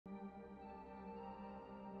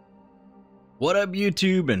What up,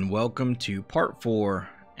 YouTube, and welcome to part 4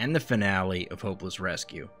 and the finale of Hopeless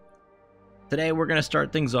Rescue. Today we're going to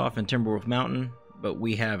start things off in Timberwolf Mountain, but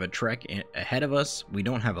we have a trek ahead of us. We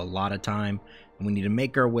don't have a lot of time, and we need to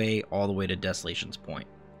make our way all the way to Desolations Point.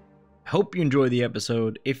 I hope you enjoy the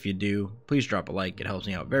episode. If you do, please drop a like. It helps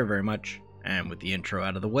me out very, very much. And with the intro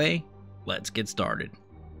out of the way, let's get started.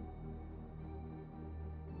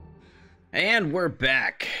 And we're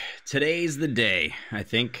back. Today's the day, I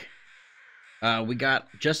think. We got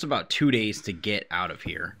just about 2 days to get out of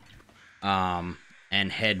here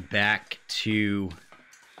and head back to,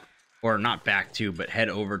 or not back to, but head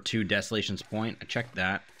over to Desolations Point. I checked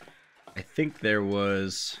that. I think there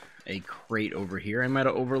was a crate over here I might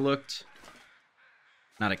have overlooked.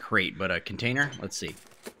 Not a crate, but a container. Let's see.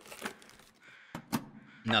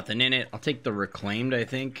 Nothing in it. I'll take the reclaimed, I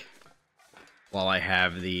think, while I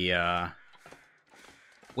have the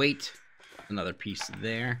weight. Another piece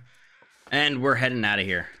there. And we're heading out of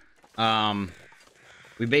here.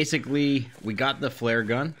 We got the flare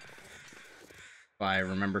gun. If I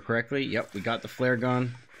remember correctly. Yep, we got the flare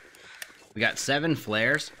gun. We got 7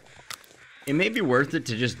 flares. It may be worth it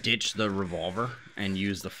to just ditch the revolver and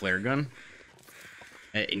use the flare gun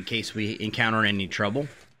in case we encounter any trouble.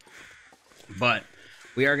 But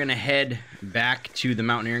we are going to head back to the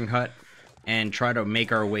mountaineering hut and try to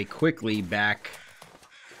make our way quickly back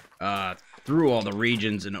through all the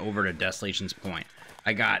regions and over to Desolations Point.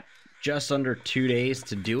 I got just under 2 days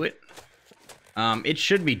to do it. It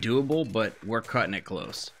should be doable, but we're cutting it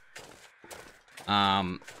close.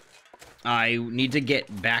 I need to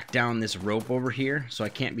get back down this rope over here, so I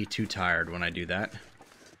can't be too tired when I do that.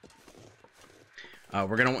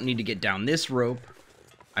 We're going to need to get down this rope.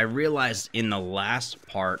 I realized in the last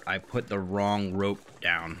part I put the wrong rope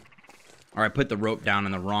down. Or I put the rope down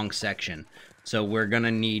in the wrong section. So we're going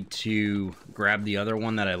to need to grab the other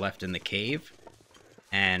one that I left in the cave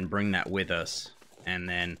and bring that with us. And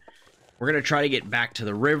then we're going to try to get back to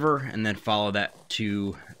the river and then follow that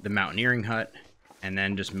to the mountaineering hut and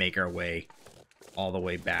then just make our way all the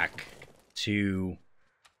way back to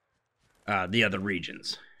the other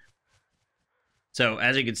regions. So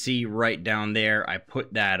as you can see right down there, I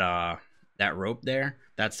put that rope there.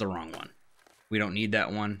 That's the wrong one. We don't need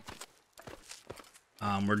that one.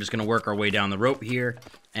 We're just going to work our way down the rope here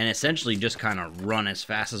and essentially just kind of run as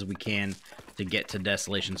fast as we can to get to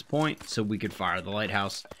Desolations Point so we could fire the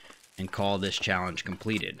lighthouse and call this challenge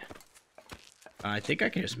completed. I think I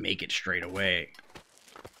can just make it straight away.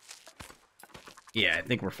 Yeah, I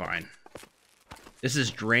think we're fine. This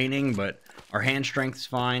is draining, but our hand strength's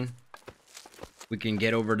fine. We can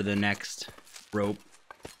get over to the next rope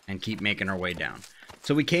and keep making our way down.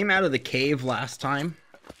 So we came out of the cave last time.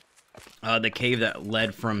 The cave that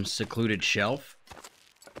led from Secluded Shelf.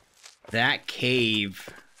 That cave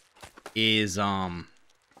is, that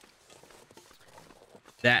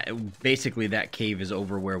cave is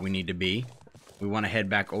over where we need to be. We want to head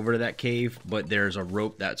back over to that cave, but there's a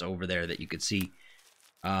rope that's over there that you could see,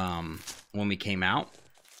 when we came out.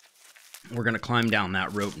 We're going to climb down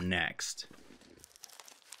that rope next.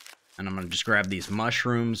 And I'm going to just grab these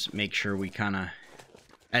mushrooms, make sure we kind of,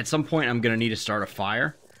 at some point I'm going to need to start a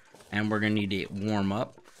fire. And we're going to need to warm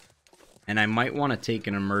up. And I might want to take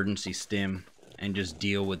an emergency stim and just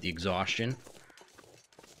deal with the exhaustion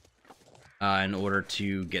in order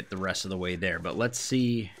to get the rest of the way there. But let's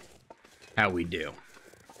see how we do.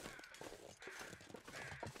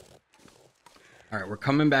 Alright, we're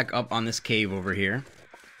coming back up on this cave over here.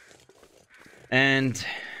 And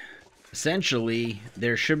essentially,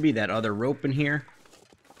 there should be that other rope in here.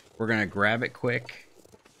 We're going to grab it quick.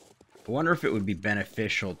 I wonder if it would be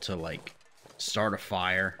beneficial to, like, start a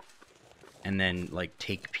fire and then, like,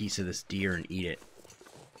 take a piece of this deer and eat it.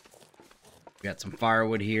 We got some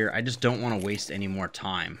firewood here. I just don't want to waste any more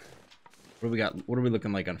time. What do we got? What are we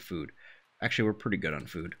looking like on food? Actually, we're pretty good on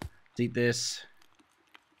food. Let's eat this.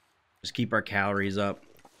 Just keep our calories up.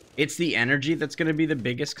 It's the energy that's going to be the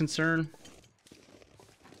biggest concern,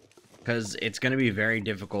 because it's going to be very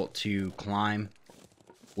difficult to climb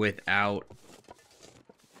without...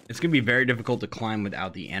 It's going to be very difficult to climb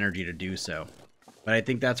without the energy to do so. But I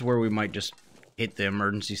think that's where we might just hit the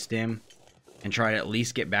emergency stim and try to at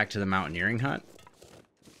least get back to the mountaineering hut.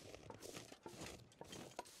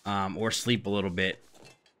 Or sleep a little bit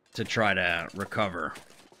to try to recover.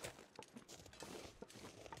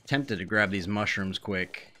 Tempted to grab these mushrooms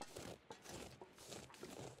quick.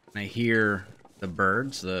 I hear the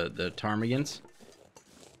birds, the ptarmigans.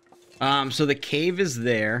 So the cave is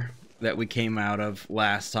there that we came out of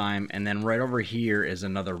last time, and then right over here is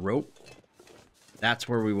another rope. That's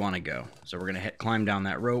where we want to go. So we're going to climb down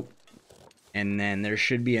that rope And then there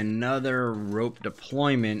should be another rope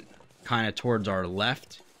deployment kind of towards our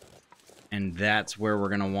left. And that's where we're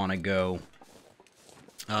going to want to go.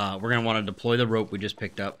 We're going to want to deploy the rope we just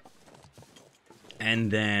picked up.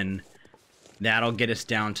 And then that'll get us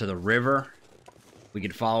down to the river. We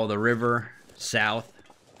could follow the river south.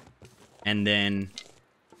 And then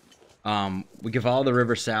we can follow the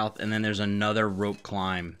river south. And then there's another rope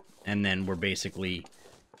climb. And then we're basically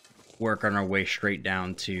working our way straight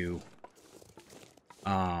down to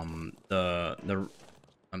I'm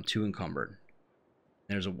too encumbered.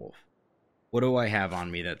 There's a wolf. What do I have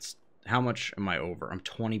on me? That's how much am I over? I'm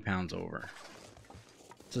 20 pounds over.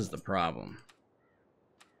 This is the problem.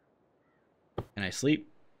 Can I sleep?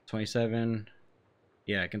 27.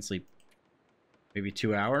 Yeah, I can sleep. Maybe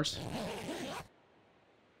 2 hours.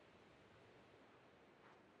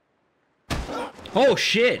 Oh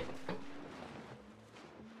shit!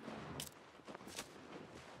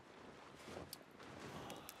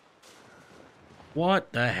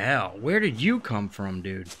 What the hell? Where did you come from,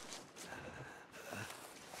 dude?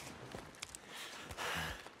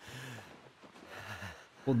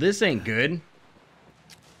 Well, this ain't good.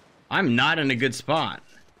 I'm not in a good spot.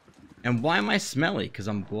 And why am I smelly? Because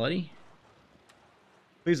I'm bloody?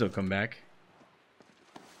 Please don't come back.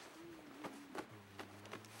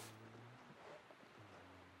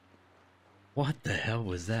 What the hell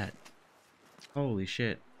was that? Holy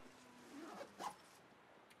shit.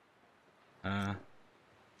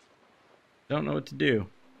 Don't know what to do.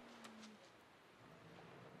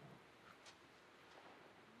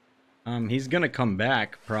 He's gonna come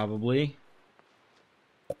back, probably.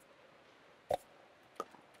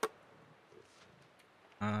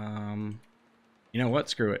 You know what?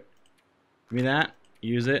 Screw it. Give me that.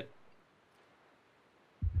 Use it.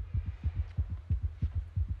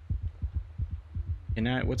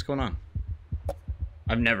 And what's going on?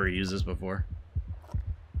 I've never used this before.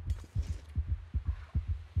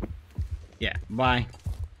 Yeah, bye.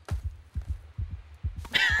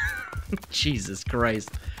 Jesus Christ.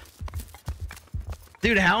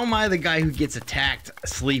 Dude, how am I the guy who gets attacked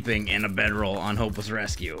sleeping in a bedroll on Hopeless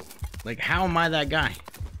Rescue? Like, how am I that guy?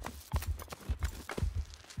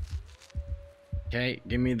 Okay,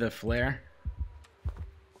 give me the flare.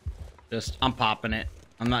 I'm popping it.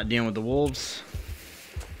 I'm not dealing with the wolves.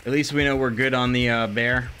 At least we know we're good on the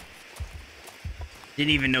bear. Didn't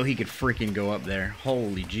even know he could freaking go up there.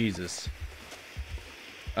 Holy Jesus.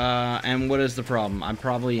 And what is the problem? I'm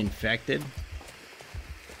probably infected.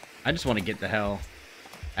 I just want to get the hell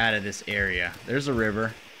out of this area. There's a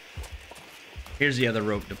river. Here's the other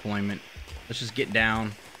rope deployment. Let's just get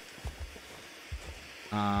down.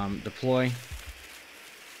 Deploy.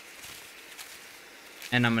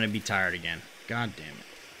 And I'm going to be tired again. God damn it.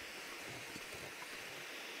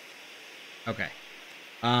 Okay.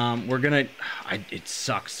 We're going to... It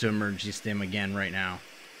sucks to emergency stim again right now.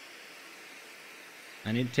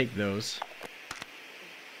 I need to take those.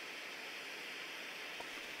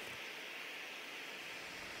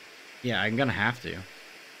 Yeah, I'm gonna have to.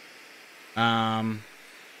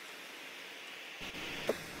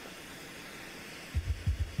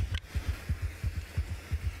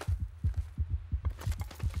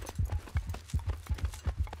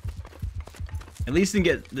 At least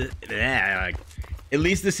at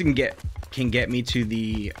least this can get me to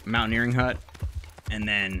the mountaineering hut, and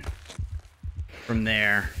then from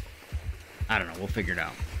there, I don't know, we'll figure it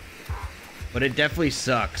out. But it definitely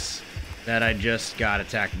sucks that I just got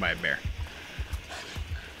attacked by a bear.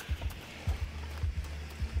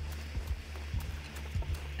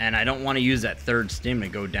 And I don't want to use that third stim to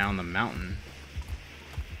go down the mountain.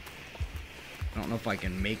 I don't know if I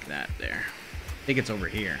can make that there. I think it's over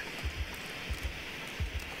here.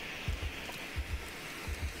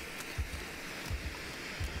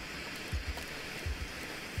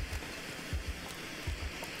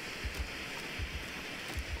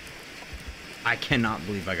 I cannot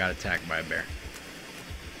believe I got attacked by a bear.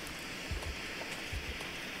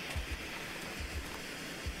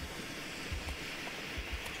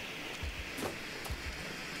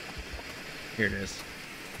 Here it is.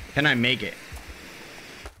 Can I make it?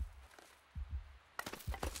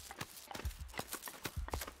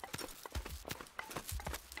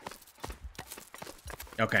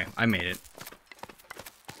 Okay, I made it.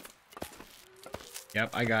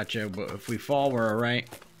 Yep, I got you. But if we fall, we're all right.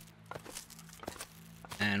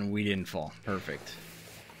 And we didn't fall. Perfect.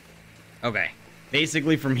 Okay.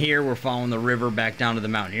 Basically, from here, we're following the river back down to the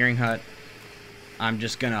mountaineering hut. I'm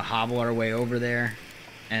just going to hobble our way over there.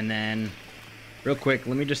 And then, real quick,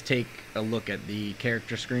 let me just take a look at the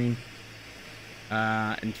character screen.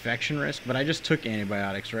 Infection risk. But I just took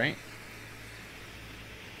antibiotics, right?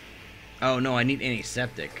 Oh no, I need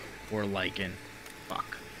antiseptic or lichen.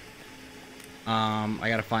 Fuck. I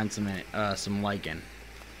gotta find some lichen.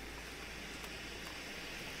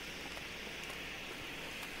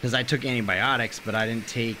 Because I took antibiotics, but I didn't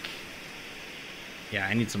take... Yeah,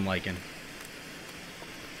 I need some lichen.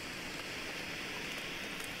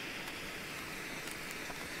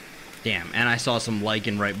 Damn, and I saw some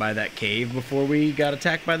lichen right by that cave before we got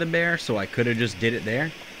attacked by the bear, so I could have just did it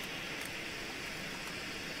there.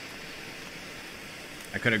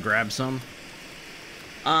 I could have grabbed some.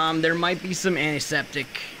 There might be some antiseptic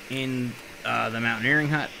in the mountaineering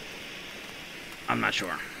hut. I'm not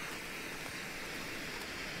sure.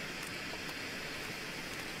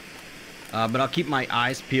 But I'll keep my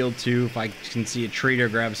eyes peeled too. If I can see a tree to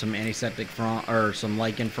grab some antiseptic from, or some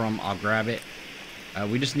lichen from, I'll grab it.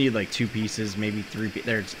 We just need like 2 pieces, maybe 3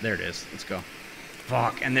 pieces. There it is. Let's go.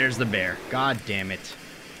 Fuck, and there's the bear. God damn it.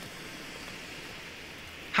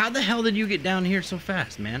 How the hell did you get down here so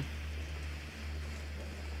fast, man?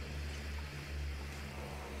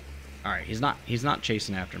 Alright, he's not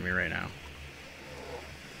chasing after me right now.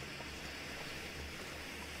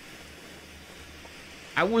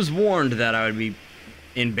 I was warned that I would be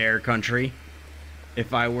in bear country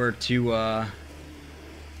if I were to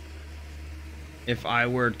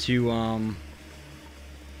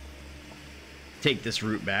take this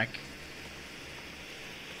route back.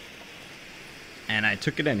 And I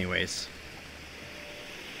took it anyways.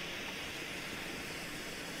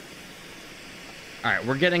 Alright,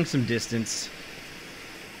 we're getting some distance.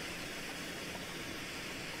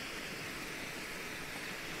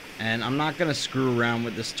 And I'm not gonna screw around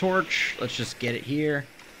with this torch. Let's just get it here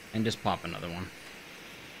and just pop another one.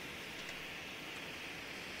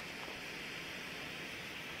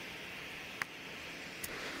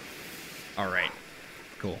 Alright,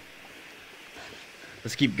 cool.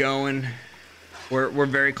 Let's keep going. We're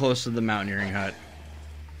very close to the mountaineering hut.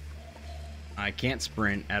 I can't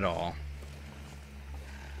sprint at all.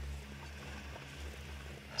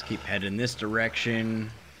 Let's keep heading this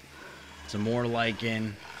direction. Some more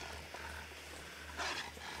lichen.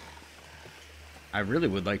 I really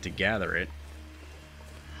would like to gather it.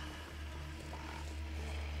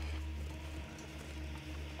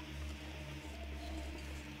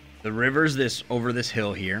 The river's over this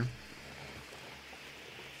hill here.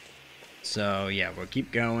 So, yeah, we'll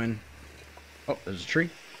keep going. Oh, there's a tree.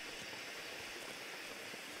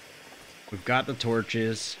 We've got the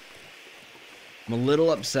torches. I'm a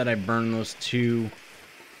little upset I burned those 2.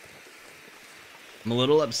 I'm a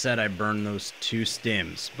little upset I burned those 2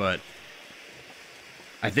 stems, but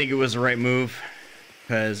I think it was the right move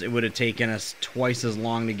because it would have taken us twice as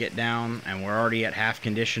long to get down, and we're already at half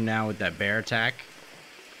condition now with that bear attack.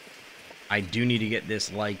 I do need to get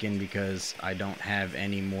this lichen because I don't have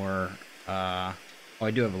any more... oh,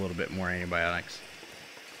 I do have a little bit more antibiotics.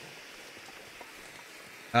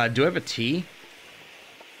 Do I have a T?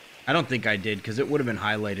 I don't think I did because it would have been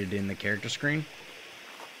highlighted in the character screen.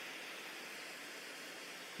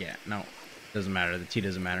 Yeah, no. Doesn't matter. The T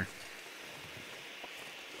doesn't matter.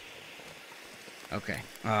 Okay.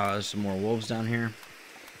 There's some more wolves down here.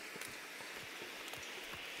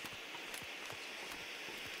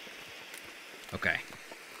 Okay.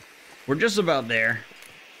 We're just about there.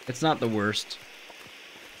 It's not the worst.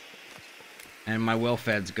 And my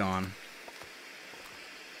well-fed's gone.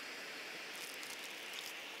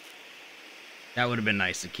 That would have been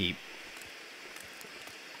nice to keep.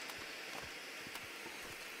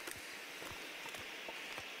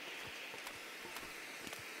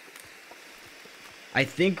 I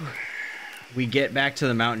think we get back to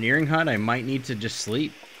the mountaineering hut. I might need to just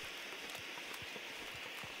sleep.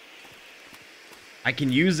 I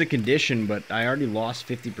can use the condition, but I already lost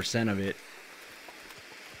 50% of it.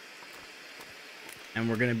 And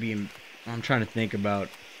we're going to be in... I'm trying to think about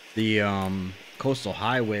the coastal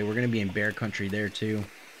highway. We're going to be in bear country there, too.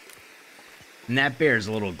 And that bear is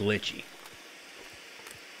a little glitchy.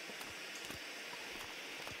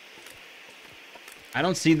 I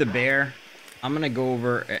don't see the bear. I'm going to go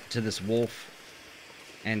over to this wolf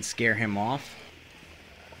and scare him off.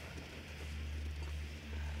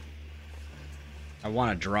 I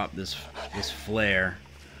want to drop this flare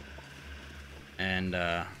and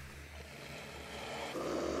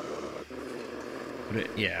put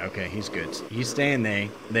it, yeah, okay, he's good. He's staying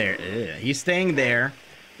there. He's staying there,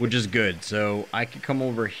 which is good. So I could come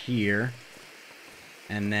over here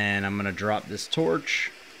and then I'm gonna drop this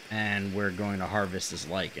torch and we're going to harvest this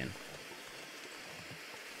lichen.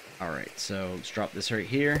 All right, so let's drop this right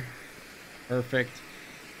here. Perfect.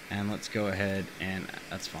 And let's go ahead and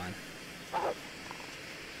that's fine.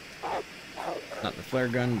 Not the flare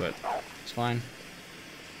gun, but it's fine.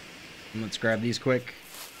 And let's grab these quick.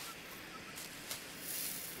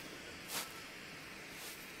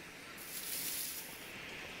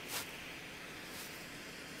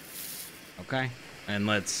 Okay, and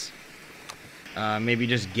let's maybe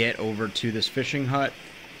just get over to this fishing hut.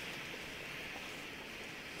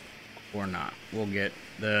 Or not. We'll get...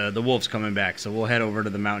 The wolf's coming back, so we'll head over to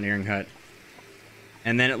the mountaineering hut.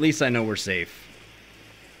 And then at least I know we're safe.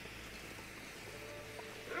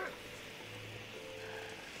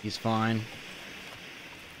 He's fine.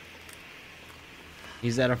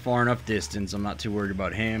 He's at a far enough distance. I'm not too worried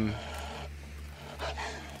about him.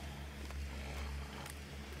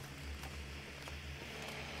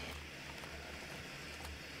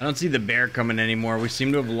 I don't see the bear coming anymore. We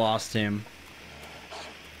seem to have lost him.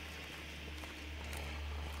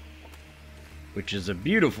 Which is a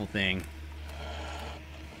beautiful thing.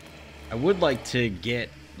 I would like to get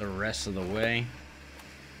the rest of the way.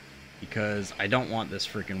 Because I don't want this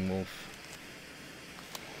freaking wolf.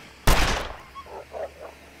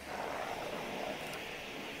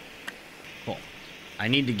 Cool. I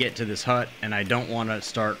need to get to this hut, and I don't want to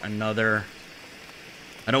start another...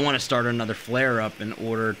 I don't want to start another flare-up in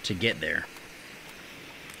order to get there.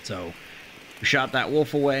 So, we shot that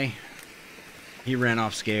wolf away. He ran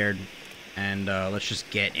off scared. And let's just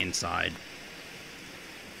get inside.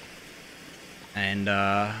 And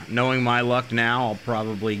knowing my luck now, I'll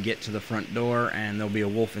probably get to the front door and there'll be a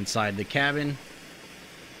wolf inside the cabin.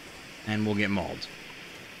 And we'll get mauled.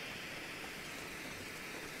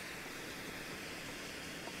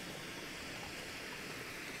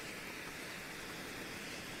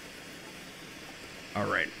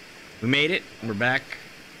 Alright. We made it. We're back.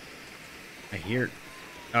 I hear...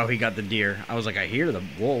 Oh, he got the deer. I was like, I hear the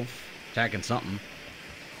wolf attacking something.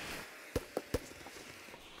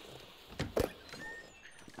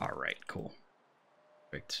 Alright, cool.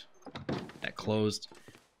 Perfect. That closed.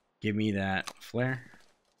 Give me that flare.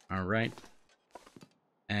 Alright.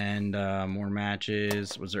 And more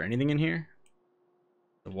matches. Was there anything in here?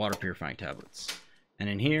 The water purifying tablets. And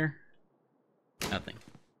in here? Nothing.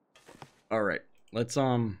 Alright. Let's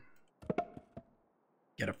get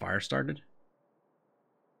a fire started.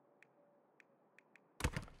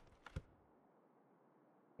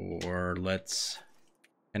 Or let's...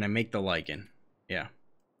 Can I make the lichen? Yeah.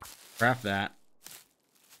 Craft that.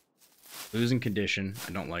 Losing condition.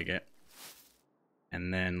 I don't like it.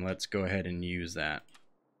 And then let's go ahead and use that.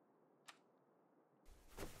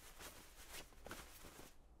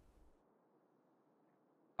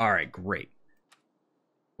 Alright, great.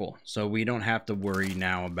 Cool. So we don't have to worry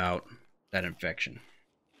now about that infection.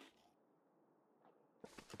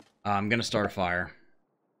 I'm going to start a fire.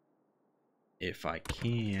 If I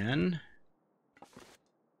can.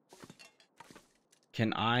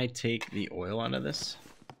 Can I take the oil out of this?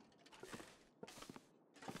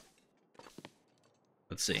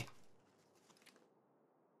 Let's see.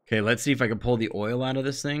 Okay, let's see if I can pull the oil out of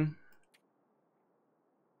this thing.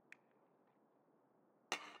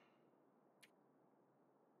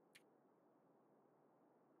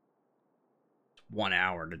 It's 1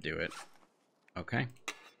 hour to do it. Okay.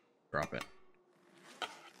 Drop it.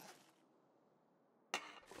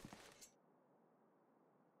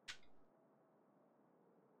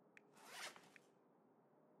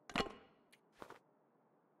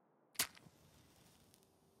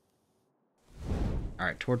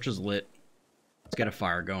 Alright, torch is lit. Let's get a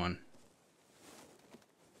fire going.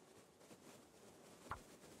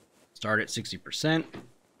 Start at 60%.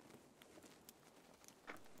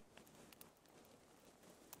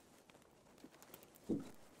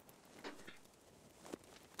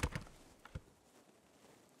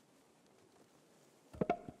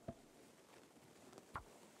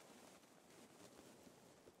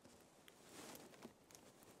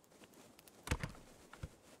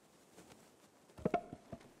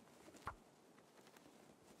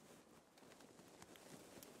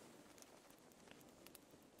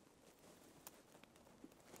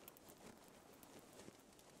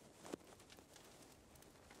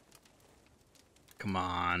 Come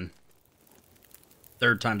on.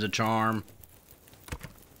 Third time's a charm.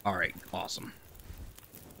 Alright, awesome.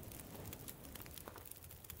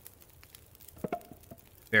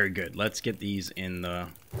 Very good. Let's get these in the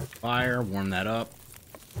fire, warm that up.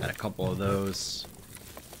 Add a couple of those.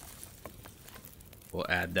 We'll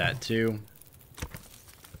add that too.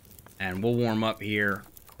 And we'll warm up here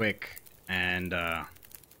quick and I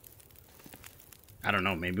don't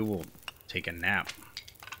know, maybe we'll take a nap.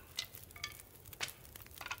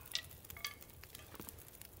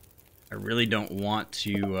 I really don't want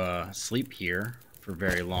to sleep here for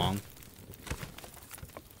very long.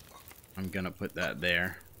 I'm gonna put that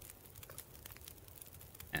there.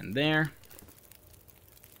 And there.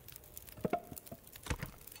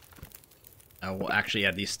 We'll actually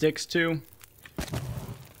add these sticks too.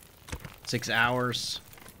 6 hours.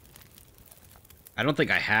 I don't think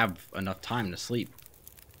I have enough time to sleep.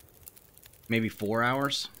 Maybe 4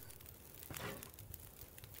 hours.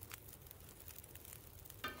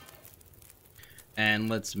 And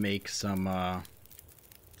let's make some,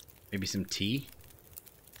 maybe some tea.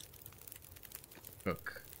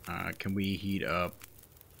 Cook. Can we heat up?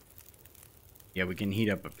 Yeah, we can heat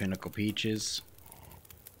up a Pinnacle Peaches.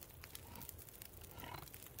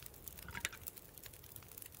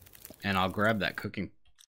 And I'll grab that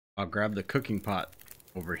I'll grab the cooking pot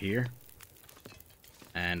over here.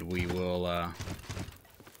 And we will,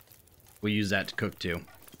 we'll use that to cook too.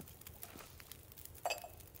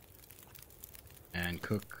 And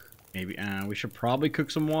cook, maybe, we should probably cook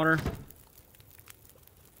some water.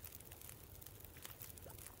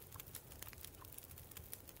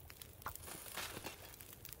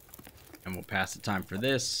 And we'll pass the time for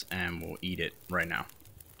this, and we'll eat it right now.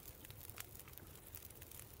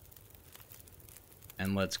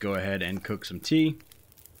 And let's go ahead and cook some tea.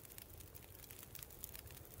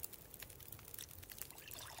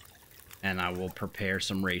 And I will prepare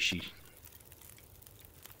some reishi.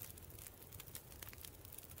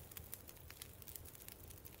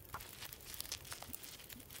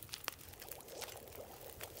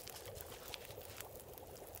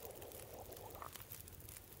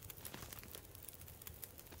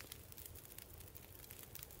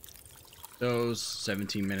 Those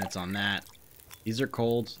 17 minutes on that. These are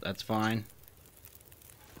cold, that's fine.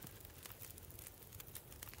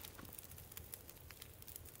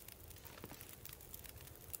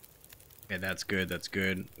 Okay, that's good, that's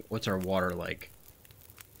good. What's our water like?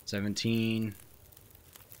 17.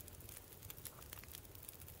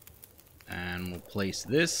 And we'll place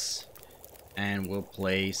this. And we'll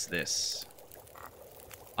place this.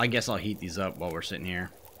 I guess I'll heat these up while we're sitting here.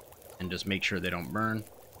 And just make sure they don't burn.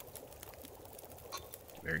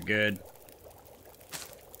 Very good.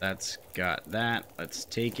 That's got that. Let's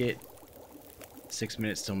take it. 6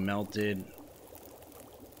 minutes till melted.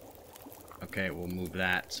 Okay, we'll move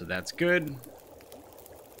that. So that's good.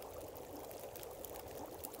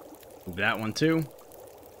 Move that one too.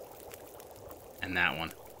 And that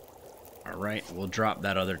one. Alright, we'll drop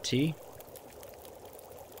that other tea.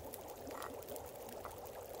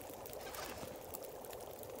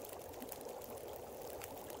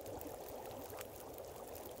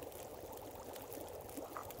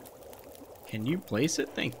 Can you place it?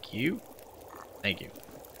 Thank you. Thank you.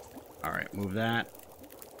 Alright, move that,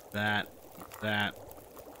 that,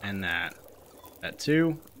 and that. That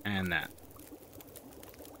too, and that.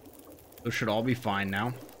 Those should all be fine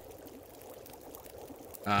now.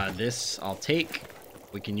 This I'll take.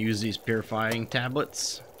 We can use these purifying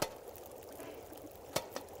tablets.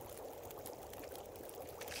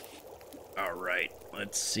 Alright,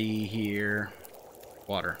 let's see here.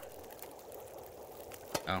 Water.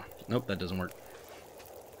 Oh, nope, that doesn't work.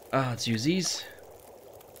 Let's use these.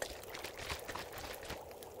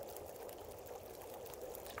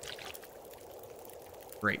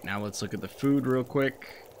 Great, now let's look at the food real quick.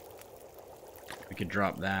 We could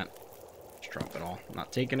drop that. Just drop it all. I'm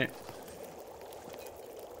not taking it.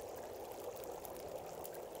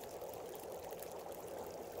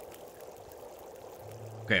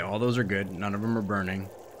 Okay, all those are good. None of them are burning.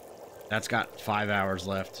 That's got 5 hours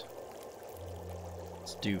left.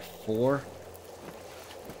 Let's do 4.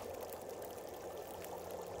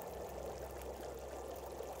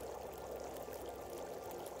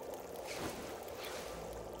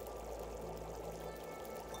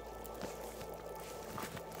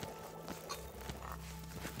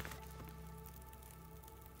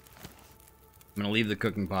 I'm gonna leave the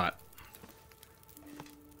cooking pot.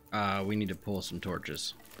 We need to pull some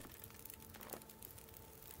torches.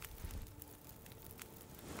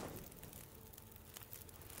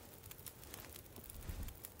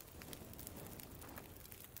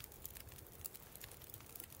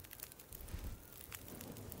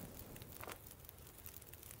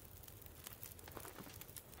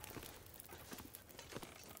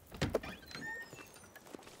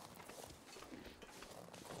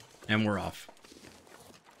 And we're off.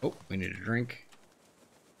 Oh, we need a drink.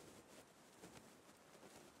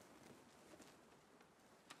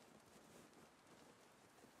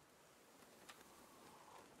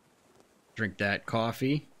 Drink that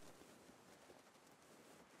coffee.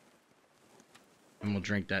 And we'll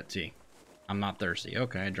drink that tea. I'm not thirsty.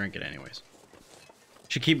 Okay, I drink it anyways.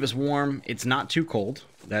 Should keep us warm. It's not too cold.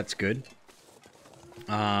 That's good.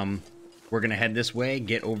 We're gonna head this way,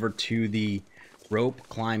 get over to the rope,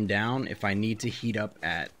 climb down. If I need to heat up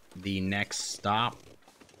at the next stop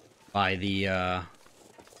by the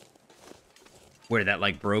where that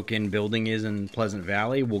like broken building is in Pleasant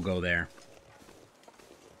Valley, we'll go there.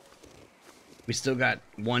 We still got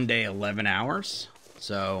 1 day, 11 hours,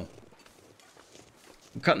 so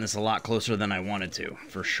I'm cutting this a lot closer than I wanted to,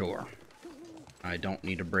 for sure. I don't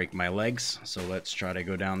need to break my legs, so let's try to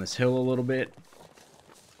go down this hill a little bit.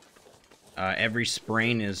 Every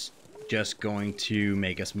sprain is just going to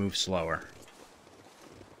make us move slower.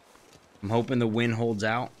 I'm hoping the wind holds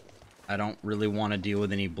out. I don't really want to deal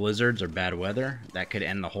with any blizzards or bad weather. That could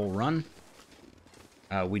end the whole run.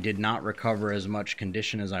 We did not recover as much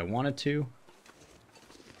condition as I wanted to.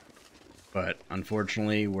 But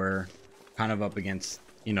unfortunately, we're kind of up against,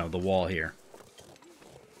 you know, the wall here.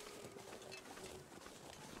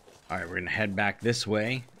 Alright, we're going to head back this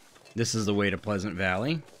way. This is the way to Pleasant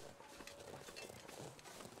Valley.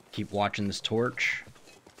 Keep watching this torch.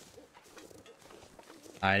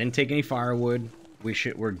 I didn't take any firewood.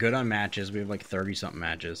 We're good on matches. We have like 30-something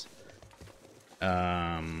matches.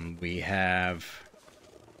 I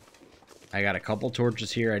got a couple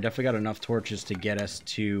torches here. I definitely got enough torches to get us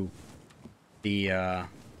to the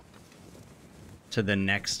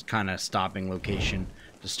next kind of stopping location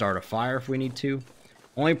to start a fire if we need to.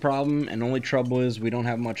 Only problem and only trouble is we don't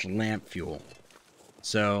have much lamp fuel.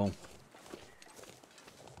 So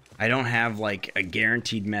I don't have like a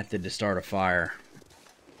guaranteed method to start a fire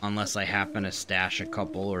unless I happen to stash a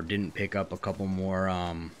couple or didn't pick up a couple more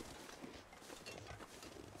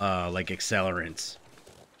like accelerants.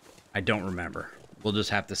 I don't remember. We'll just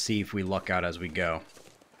have to see if we luck out as we go.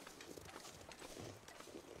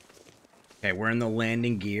 Okay, we're in the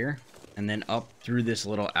landing gear, and then up through this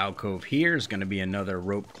little alcove here is going to be another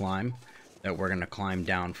rope climb that we're going to climb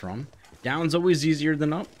down from. Down's always easier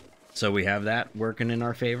than up, so we have that working in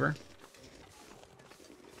our favor.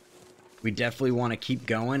 We definitely want to keep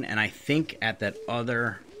going, and I think at that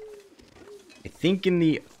other... in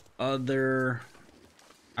the other...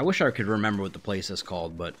 I wish I could remember what the place is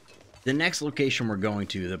called, but the next location we're going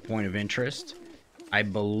to, the point of interest, I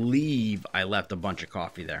believe I left a bunch of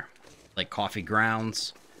coffee there. Like coffee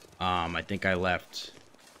grounds. I think I left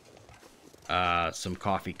some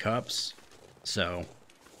coffee cups. So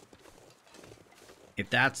if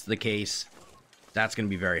that's the case, that's going to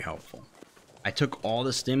be very helpful. I took all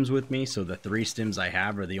the stems with me, so the 3 stems I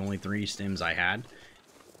have are the only 3 stems I had.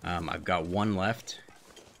 I've got 1 left.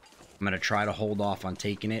 I'm going to try to hold off on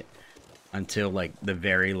taking it until like the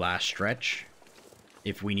very last stretch.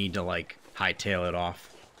 If we need to like hightail it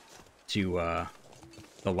off to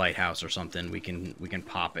the Lighthouse or something, we can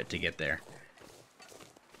pop it to get there.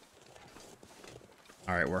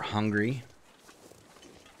 All right, we're hungry.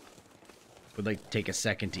 Would like to take a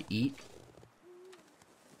second to eat.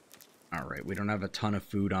 All right, we don't have a ton of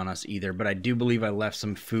food on us either, but I do believe I left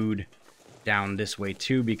some food down this way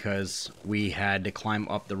too because we had to climb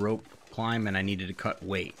up the rope climb and I needed to cut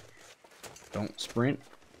weight. Don't sprint.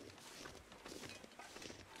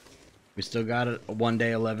 We still got a 1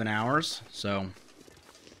 day, 11 hours, so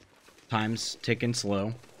time's ticking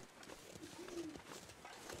slow.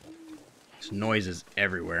 There's noises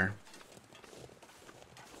everywhere.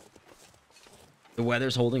 The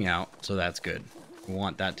weather's holding out, so that's good. We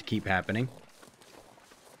want that to keep happening.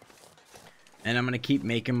 And I'm going to keep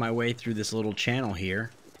making my way through this little channel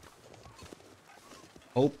here,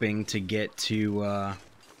 hoping to get to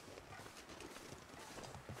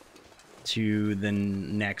the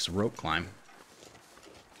next rope climb.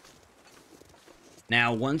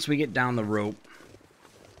 Now, once we get down the rope,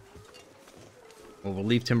 well, we'll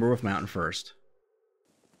leave Timberwolf Mountain first.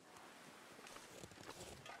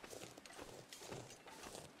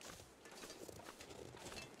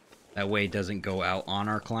 That way it doesn't go out on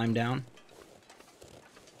our climb down.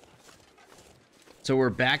 So we're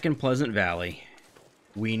back in Pleasant Valley.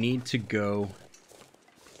 We need to go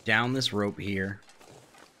down this rope here.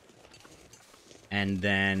 And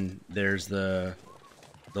then there's the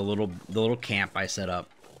little camp I set up.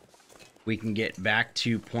 We can get back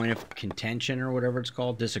to point of contention or whatever it's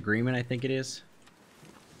called. Disagreement, I think it is.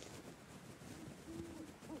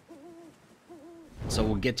 So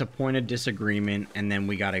we'll get to point of disagreement, and then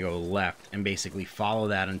we got to go left and basically follow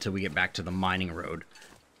that until we get back to the mining road.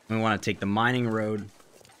 We want to take the mining road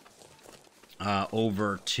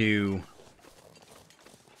over to...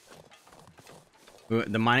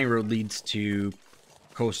 The mining road leads to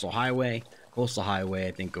Coastal Highway. Coastal Highway,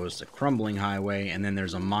 I think, goes to Crumbling Highway, and then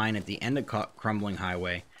there's a mine at the end of Crumbling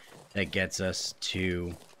Highway that gets us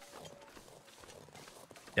to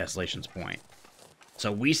Desolations Point.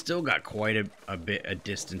 So we still got quite a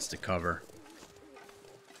distance to cover.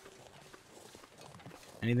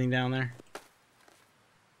 Anything down there?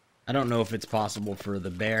 I don't know if it's possible for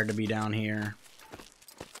the bear to be down here.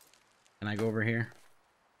 Can I go over here?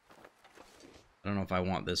 I don't know if I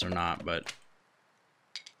want this or not, but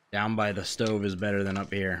down by the stove is better than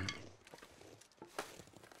up here.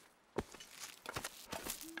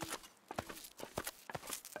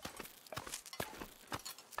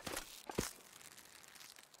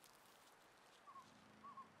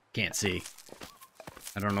 Can't see.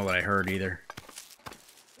 I don't know what I heard either.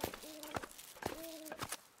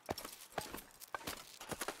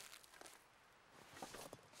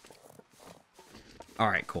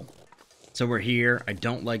 Alright, cool. So we're here. I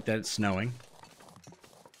don't like that it's snowing.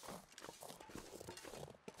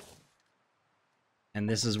 And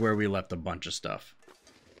this is where we left a bunch of stuff.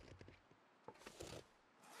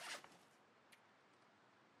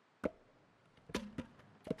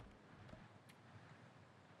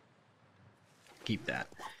 Keep that.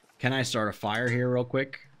 Can I start a fire here real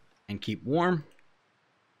quick and keep warm?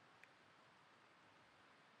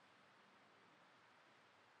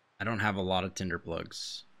 I don't have a lot of tinder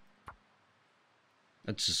plugs.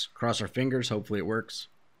 Let's just cross our fingers. Hopefully it works.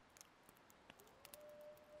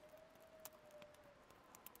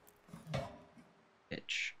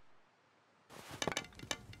 Itch.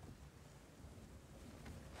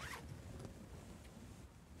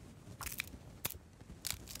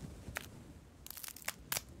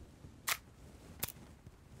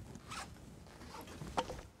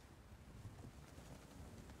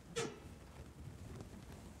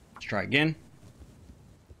 Try again.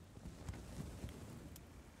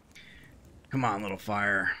 Come on, little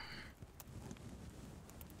fire.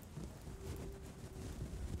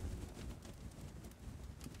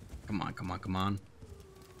 Come on, come on, come on.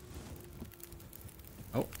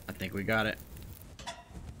 Oh, I think we got it.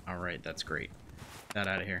 All right, that's great. Get that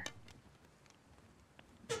out of here.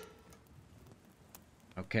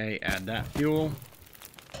 Okay, add that fuel.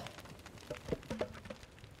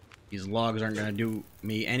 These logs aren't going to do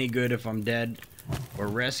me any good if I'm dead or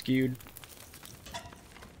rescued.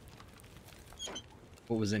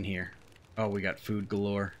 What was in here? Oh, we got food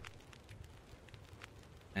galore.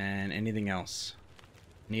 And anything else?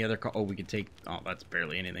 Any other oh, we could take... Oh, that's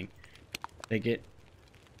barely anything. Take it.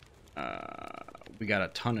 We got a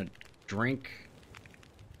ton of drink.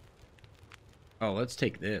 Oh, let's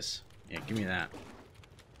take this. Yeah, give me that.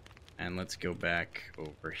 And let's go back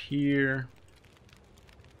over here.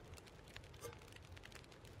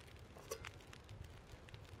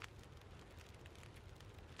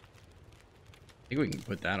 I think we can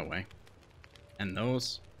put that away. And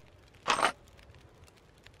those. I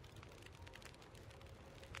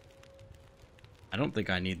don't think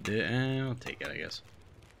I need the... I'll take it, I guess.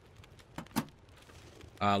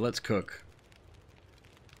 Let's cook.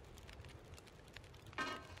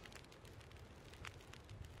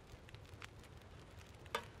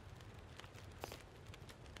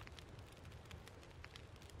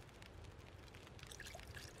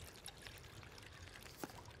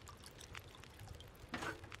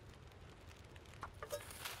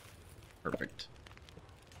 Perfect.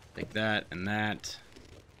 Take that and that.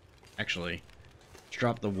 Actually, let's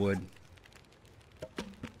drop the wood.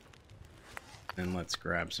 And let's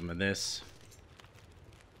grab some of this.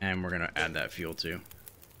 And we're going to add that fuel too.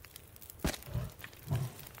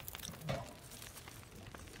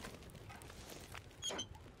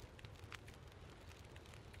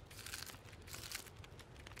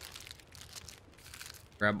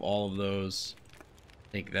 Grab all of those.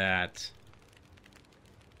 Take that.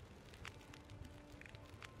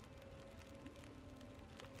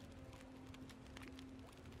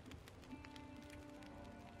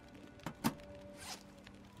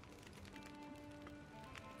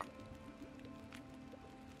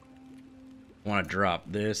 Want to drop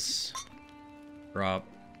this. Drop.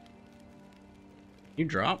 You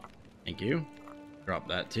drop. Thank you. Drop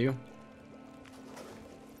that too.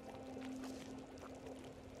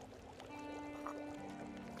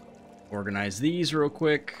 Organize these real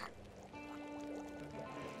quick.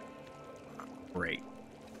 Great.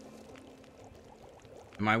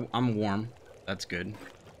 I'm warm. That's good.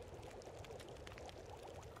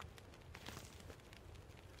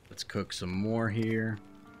 Let's cook some more here.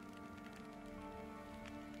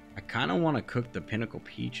 I kind of want to cook the pinnacle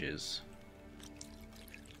peaches.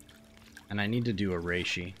 And I need to do a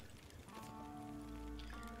reishi.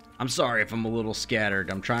 I'm sorry if I'm a little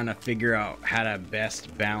scattered. I'm trying to figure out how to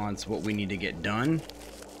best balance what we need to get done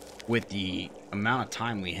with the amount of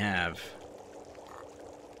time we have.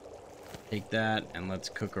 Take that and let's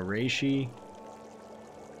cook a reishi.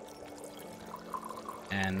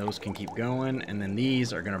 And those can keep going. And then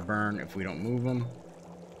these are going to burn if we don't move them.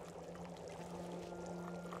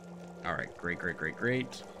 All right, great, great, great,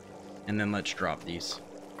 great. And then let's drop these.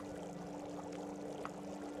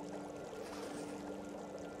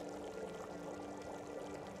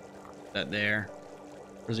 That there.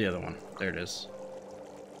 Where's the other one? There it is.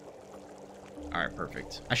 All right,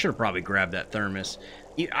 perfect. I should have probably grabbed that thermos.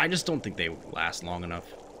 I just don't think they last long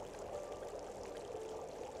enough.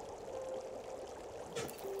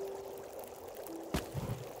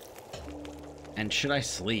 And should I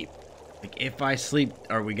sleep? Like, if I sleep,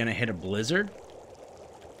 are we gonna hit a blizzard?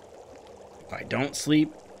 If I don't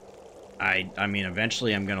sleep, I mean,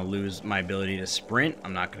 eventually I'm gonna lose my ability to sprint.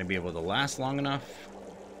 I'm not gonna be able to last long enough.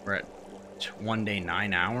 We're at 1 day,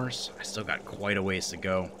 9 hours. I still got quite a ways to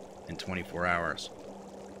go in 24 hours.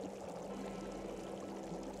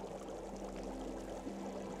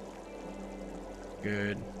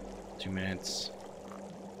 Good. 2 minutes.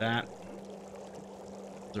 That.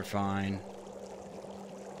 They're fine.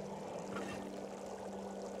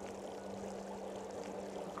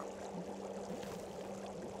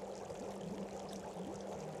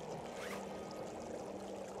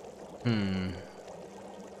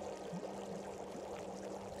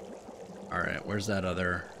 Alright, where's that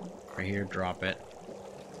other? Right here, drop it.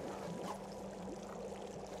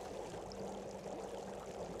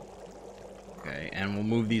 Okay, and we'll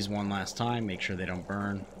move these one last time, make sure they don't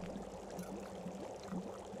burn.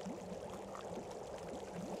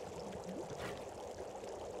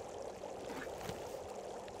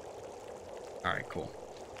 Alright, cool.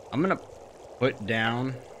 I'm gonna put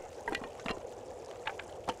down...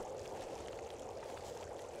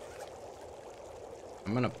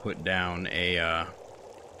 I'm gonna put down a,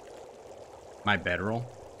 my bedroll.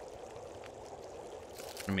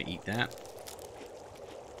 I'm gonna eat that.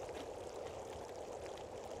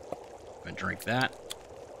 I'm gonna drink that.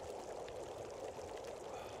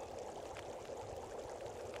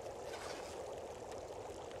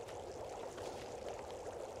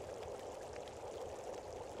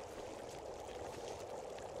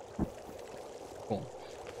 Cool.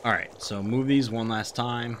 Alright, so move these one last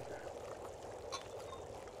time.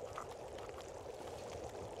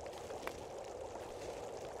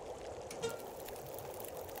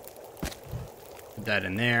 That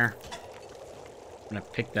in there. I'm gonna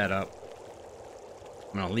pick that up.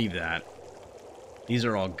 I'm gonna leave that. These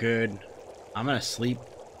are all good. I'm gonna sleep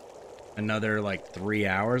another like 3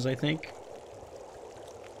 hours, I think.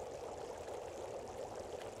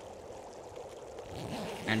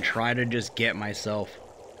 And try to just get myself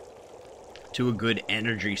to a good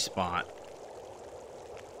energy spot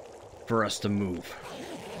for us to move.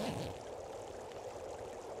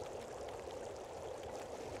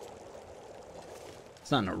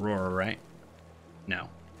 It's not an aurora, right? No,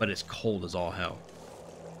 but it's cold as all hell.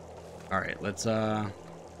 All right, let's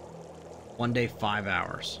 1 day 5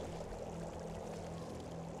 hours.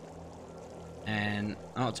 And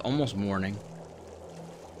oh, it's almost morning.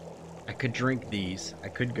 I could drink these. I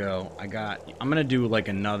could go. I'm gonna do like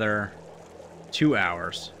another 2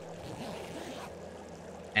 hours.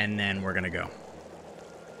 And then we're gonna go.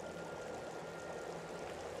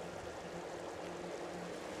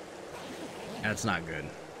 That's not good.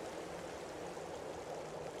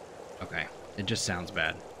 Okay, it just sounds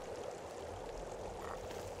bad.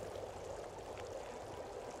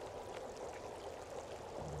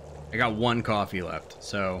 I got 1 coffee left,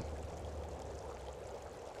 so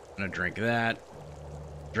I'm gonna drink that.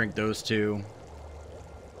 Drink those 2.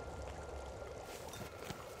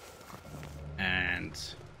 And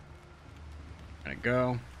I'm gonna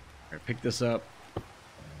go. I'm gonna pick this up.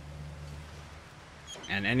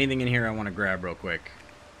 And anything in here I want to grab real quick.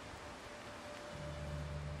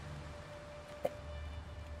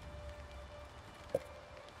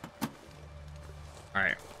 All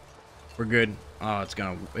right, we're good. Oh, it's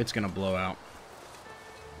gonna blow out.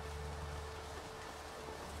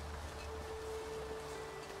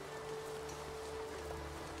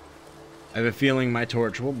 I have a feeling my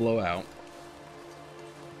torch will blow out.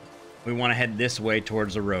 We want to head this way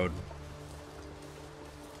towards the road.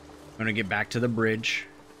 I'm gonna get back to the bridge.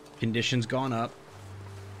 Conditions gone up.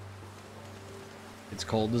 It's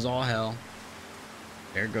cold as all hell.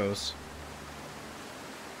 There it goes.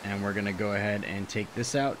 And we're gonna go ahead and take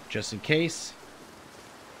this out just in case.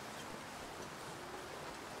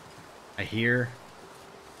 I hear,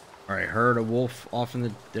 or I heard a wolf off in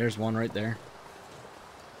the, there's one right there.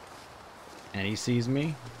 And he sees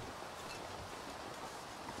me.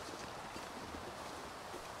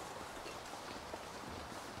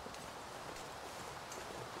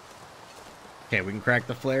 Okay, we can crack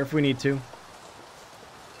the flare if we need to.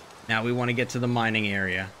 Now we want to get to the mining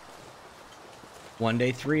area. 1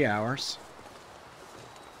 day, 3 hours.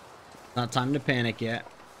 Not time to panic yet.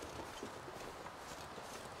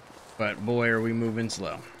 But boy, are we moving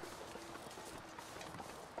slow.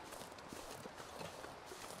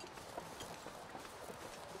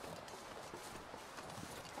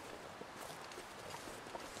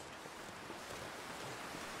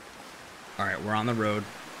 All right, we're on the road.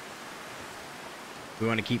 We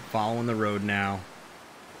want to keep following the road now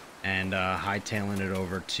and hightailing it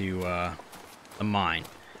over to the mine.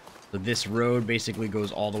 So this road basically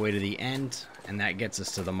goes all the way to the end, and that gets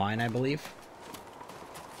us to the mine, I believe.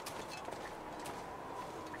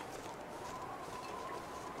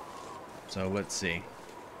 So let's see.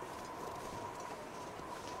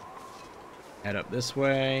 Head up this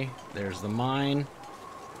way. There's the mine.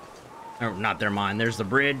 Oh, not their mine. There's the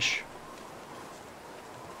bridge.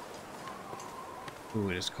 Ooh,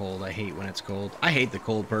 it is cold. I hate when it's cold. I hate the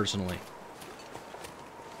cold personally.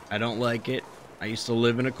 I don't like it. I used to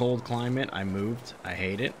live in a cold climate. I moved. I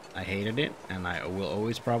hate it. I hated it. And I will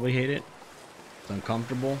always probably hate it. It's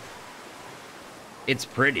uncomfortable. It's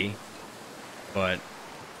pretty. But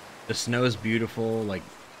the snow is beautiful. Like,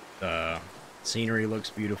 the scenery looks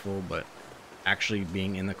beautiful. But actually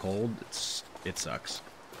being in the cold, it sucks.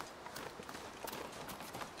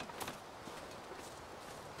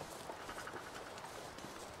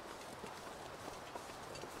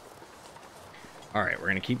 All right, we're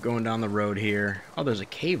going to keep going down the road here. Oh, there's a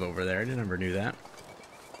cave over there. I never knew that.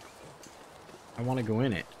 I want to go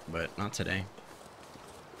in it, but not today.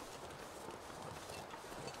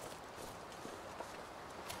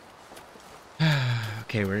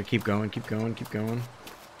 Okay, we're going to keep going, keep going, keep going.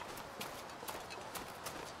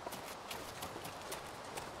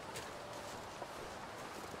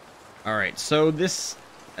 All right, so this,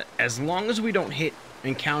 as long as we don't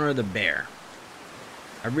encounter the bear,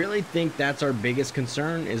 I really think that's our biggest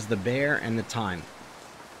concern, is the bear and the time.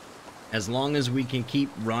 As long as we can keep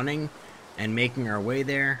running and making our way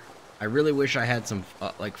there. I really wish I had some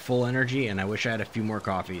like full energy, and I wish I had a few more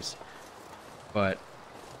coffees. But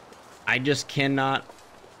I just cannot.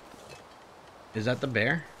 Is that the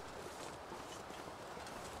bear?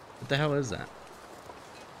 What the hell is that?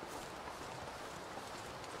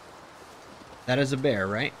 That is a bear,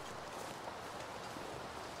 right?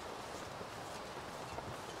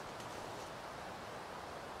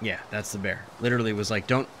 Yeah, that's the bear. Literally was like,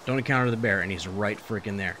 don't encounter the bear, and he's right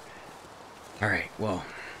freaking there. All right, well,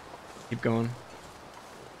 keep going.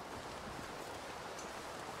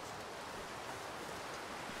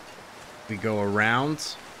 We go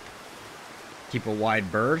around. Keep a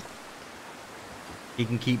wide berth. He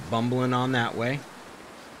can keep bumbling on that way.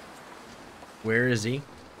 Where is he?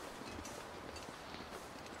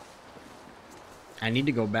 I need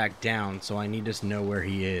to go back down, so I need to know where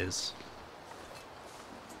he is.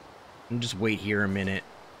 And just wait here a minute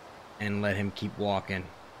and let him keep walking.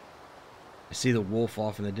 I see the wolf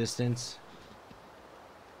off in the distance.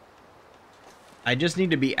 I just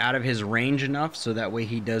need to be out of his range enough so that way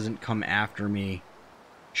he doesn't come after me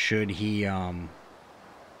should he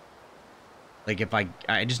like if I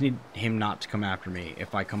just need him not to come after me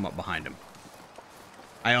if I come up behind him.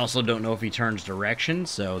 I also don't know if he turns direction,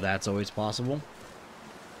 so that's always possible.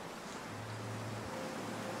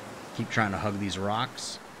 Keep trying to hug these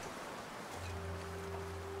rocks.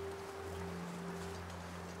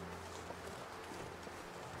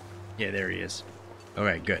 Yeah, there he is.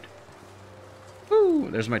 Okay, good. Woo!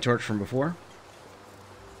 There's my torch from before.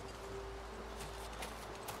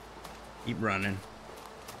 Keep running.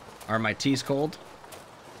 Are my teas cold?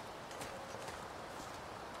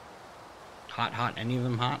 Hot, hot. Any of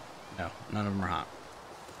them hot? No, none of them are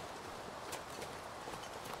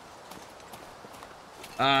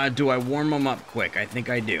hot. Do I warm them up quick? I think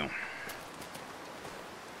I do.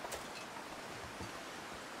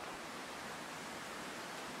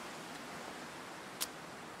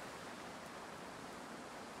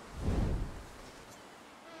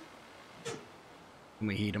 Let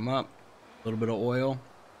me heat them up. A little bit of oil.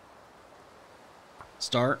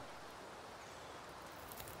 Start.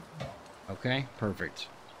 Okay, perfect.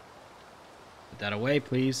 Put that away,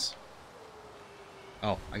 please.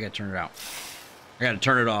 Oh, I gotta turn it out. I gotta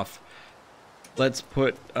turn it off. Let's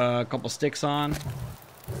put a couple sticks on.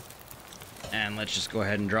 And let's just go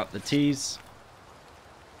ahead and drop the teas.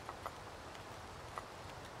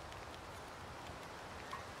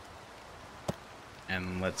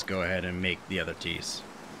 And let's go ahead and make the other teas.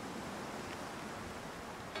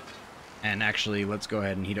 And actually, let's go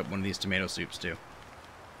ahead and heat up one of these tomato soups too.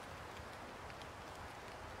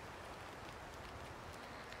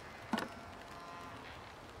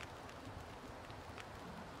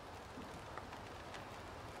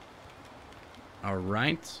 All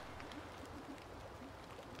right.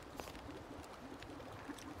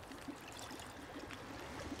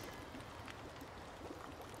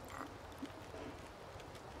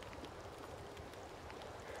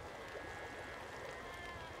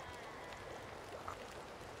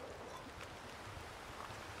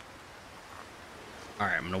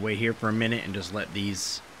 Alright, I'm going to wait here for a minute and just let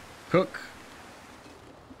these cook.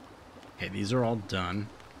 Okay, these are all done.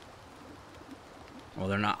 Well,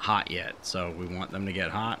 they're not hot yet, so we want them to get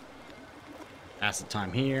hot. Pass the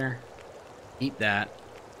time here. Eat that.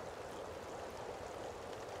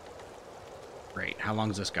 Great. How long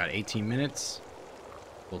has this got? 18 minutes?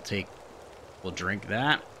 We'll drink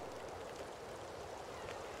that.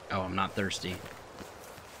 Oh, I'm not thirsty.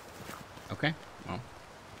 Okay, well,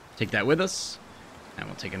 take that with us. And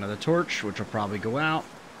we'll take another torch, which will probably go out.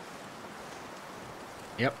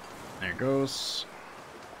 Yep, there it goes.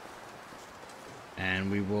 And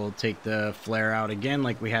we will take the flare out again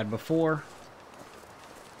like we had before.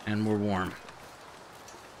 And we're warm.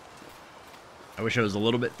 I wish I was a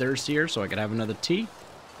little bit thirstier so I could have another tea.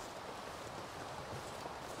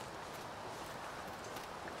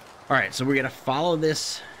 Alright, so we're going to follow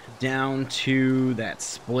this down to that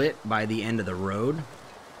split by the end of the road.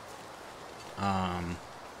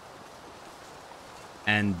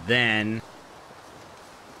 And then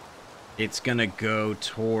it's going to go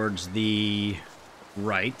towards the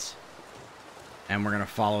right. And we're going to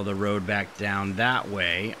follow the road back down that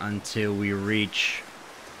way until we reach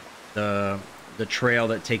the trail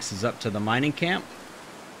that takes us up to the mining camp.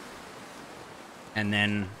 And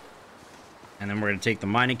then we're going to take the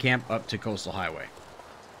mining camp up to Coastal Highway.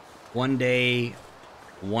 1 day,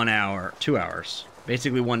 1 hour, 2 hours.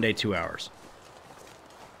 Basically 1 day, 2 hours.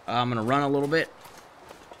 I'm going to run a little bit.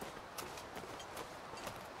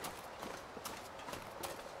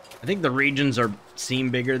 I think the regions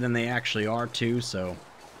seem bigger than they actually are too, so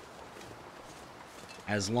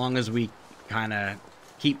as long as we kind of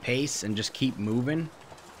keep pace and just keep moving,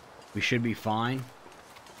 we should be fine.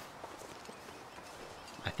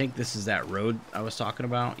 I think this is that road I was talking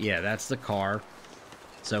about. Yeah, that's the car.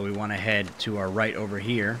 So we want to head to our right over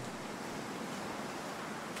here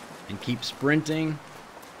and keep sprinting.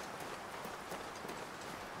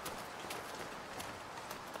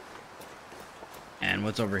 And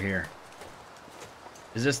what's over here?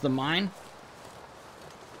 Is this the mine?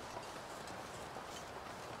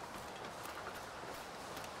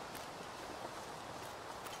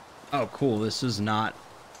 Oh, cool. This is not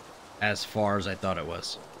as far as I thought it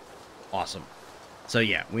was. Awesome. So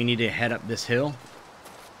yeah, we need to head up this hill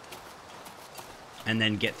and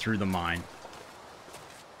then get through the mine.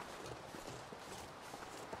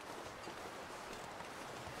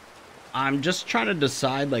 I'm just trying to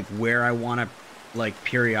decide like where I want to like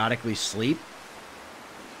periodically sleep.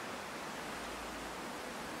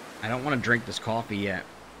 I don't want to drink this coffee yet.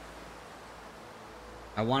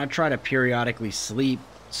 I want to try to periodically sleep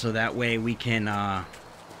so that way we can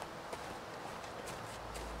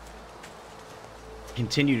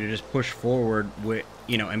continue to just push forward with,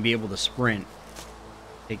 you know, and be able to sprint.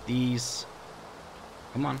 Take these.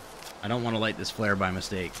 Come on. I don't want to light this flare by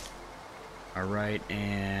mistake. All right,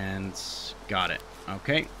 and got it.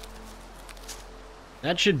 Okay.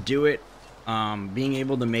 That should do it. Being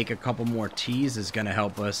able to make a couple more teas is going to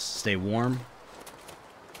help us stay warm.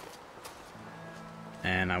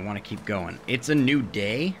 And I want to keep going. It's a new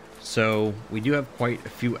day, so we do have quite a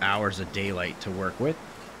few hours of daylight to work with.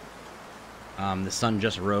 The sun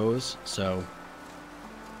just rose, so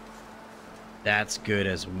that's good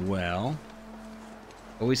as well.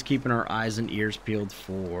 Always keeping our eyes and ears peeled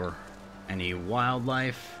for any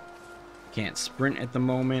wildlife. Can't sprint at the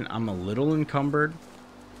moment. I'm a little encumbered.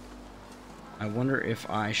 I wonder if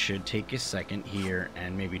I should take a second here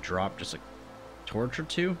and maybe drop just a torch or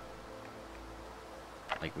two.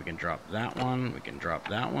 Like we can drop that one. We can drop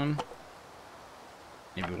that one.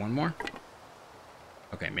 Maybe one more.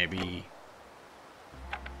 Okay, maybe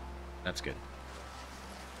that's good.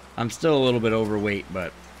 I'm still a little bit overweight,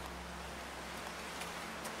 but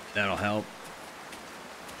that'll help.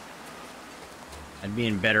 I'd be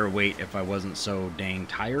in better weight if I wasn't so dang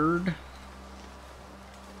tired.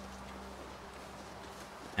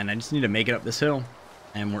 And I just need to make it up this hill.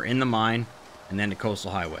 And we're in the mine and then to Coastal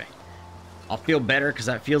Highway. I'll feel better because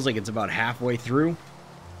that feels like it's about halfway through.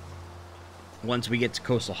 Once we get to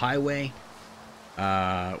Coastal Highway,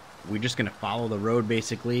 we're just going to follow the road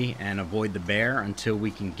basically and avoid the bear until we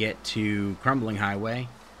can get to Crumbling Highway.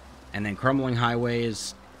 And then Crumbling Highway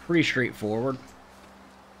is pretty straightforward.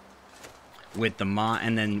 With the mine,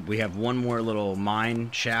 and then we have one more little mine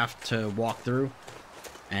shaft to walk through.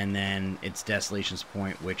 And then it's Desolations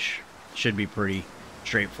Point, which should be pretty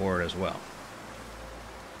straightforward as well.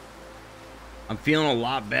 I'm feeling a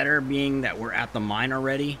lot better being that we're at the mine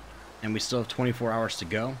already and we still have 24 hours to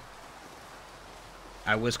go.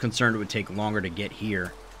 I was concerned it would take longer to get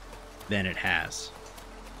here than it has.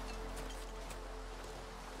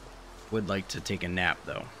 Would like to take a nap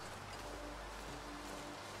though.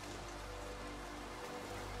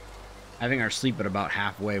 Having our sleep at about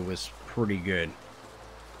halfway was pretty good.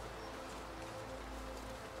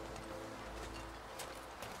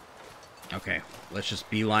 Okay, let's just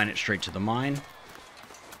beeline it straight to the mine.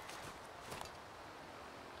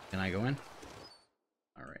 Can I go in?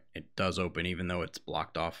 All right, it does open even though it's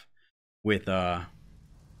blocked off with the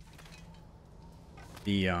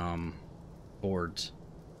boards.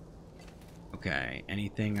 Okay,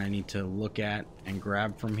 anything I need to look at and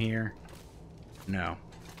grab from here? No.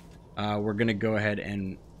 We're gonna go ahead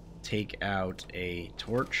and take out a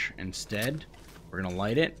torch instead. We're gonna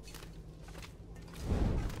light it.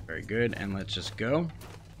 Very good, and let's just go.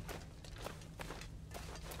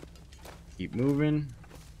 Keep moving.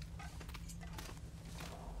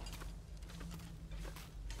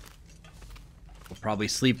 We'll probably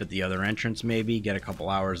sleep at the other entrance, maybe get a couple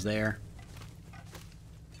hours there.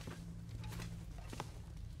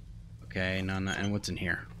 Okay, no, and what's in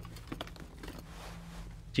here?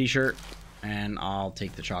 T-shirt, and I'll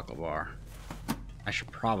take the chocolate bar. I should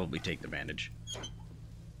probably take the bandage.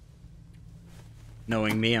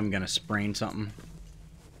 Knowing me, I'm gonna sprain something.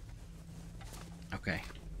 Okay,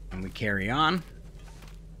 and we carry on.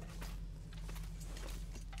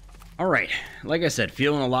 Alright, like I said,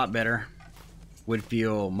 feeling a lot better. Would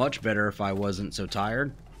feel much better if I wasn't so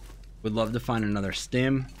tired. Would love to find another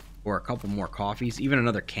stim or a couple more coffees. Even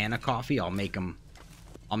another can of coffee. I'll make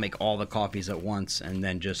all the coffees at once and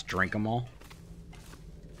then just drink them all.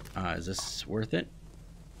 Is this worth it?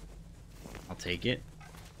 I'll take it.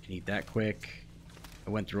 Can eat that quick. I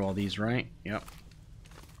went through all these, right? Yep.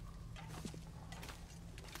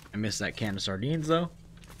 I missed that can of sardines, though.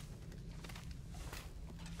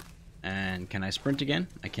 And can I sprint again?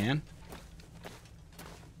 I can.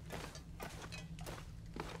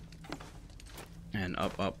 And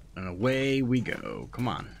up, up, and away we go. Come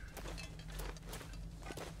on.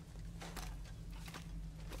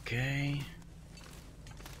 Okay.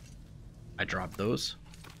 I dropped those.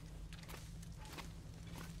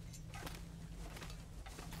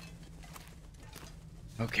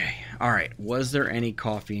 Okay. All right. Was there any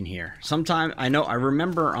coffee in here? Sometime, I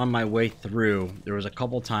remember on my way through, there was a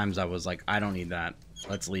couple times I was like, I don't need that.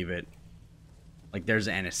 Let's leave it. Like, there's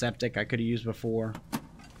an antiseptic I could have used before.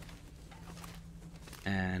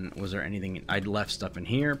 And was there anything? I'd left stuff in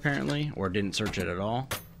here, apparently, or didn't search it at all.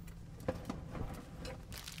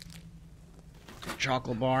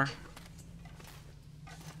 Chocolate bar.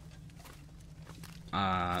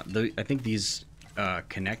 I think these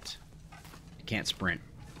connect. I can't sprint.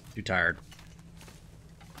 Too tired.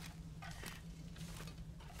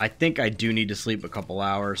 I think I do need to sleep a couple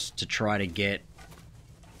hours to try to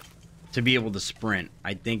be able to sprint.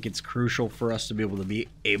 I think it's crucial for us to be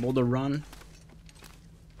able to run.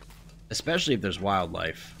 Especially if there's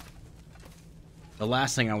wildlife. The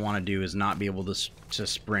last thing I want to do is not be able to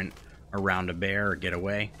sprint around a bear or get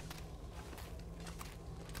away.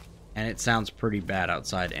 And it sounds pretty bad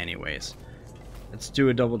outside anyways. Let's do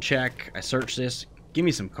a double check. I searched this. Give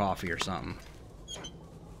me some coffee or something.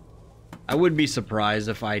 I would be surprised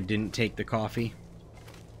if I didn't take the coffee.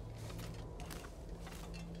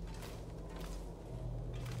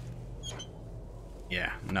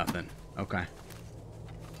 Yeah, nothing. Okay.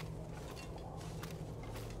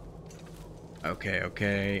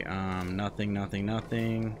 Okay. Nothing.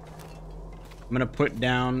 I'm gonna put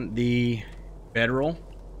down the bedroll.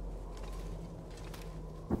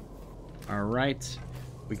 Alright.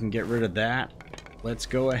 We can get rid of that. Let's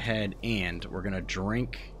go ahead and we're gonna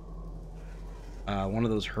drink one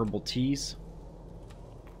of those herbal teas.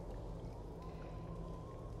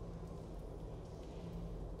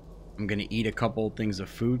 I'm gonna eat a couple things of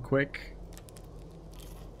food quick.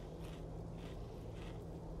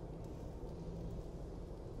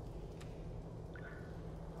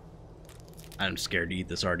 I'm scared to eat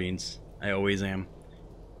the sardines. I always am.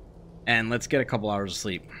 And let's get a couple hours of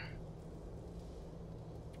sleep.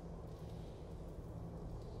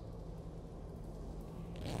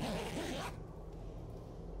 I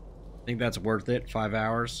think that's worth it. 5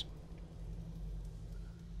 hours.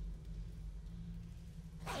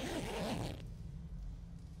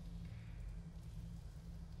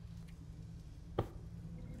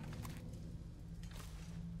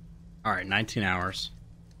 All right, 19 hours.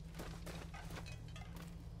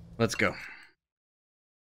 Let's go.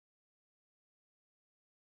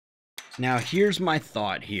 Now, here's my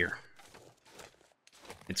thought here.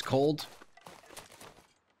 It's cold.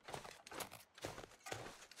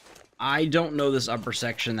 I don't know this upper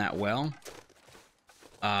section that well.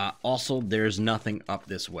 Also, there's nothing up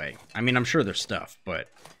this way. I mean, I'm sure there's stuff, but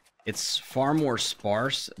it's far more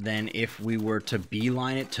sparse than if we were to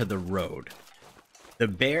beeline it to the road. The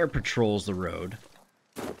bear patrols the road.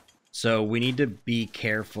 So we need to be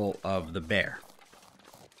careful of the bear.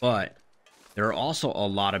 But there are also a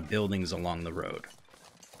lot of buildings along the road.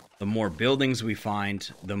 The more buildings we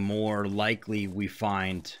find, the more likely we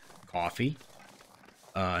find coffee,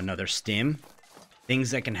 another stim, things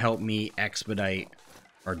that can help me expedite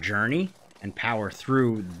our journey and power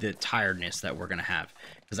through the tiredness that we're going to have.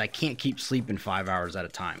 Because I can't keep sleeping 5 hours at a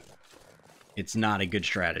time. It's not a good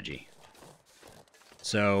strategy.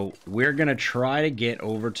 So we're going to try to get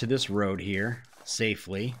over to this road here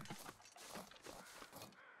safely.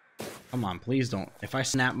 Come on, please don't. If I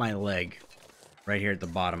snap my leg right here at the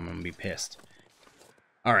bottom, I'm going to be pissed.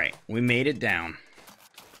 Alright, we made it down.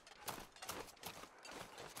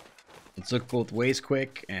 Let's look both ways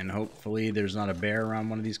quick, and hopefully there's not a bear around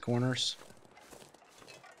one of these corners.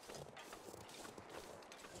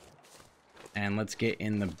 And let's get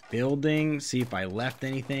in the building, see if I left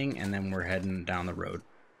anything, and then we're heading down the road.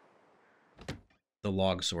 The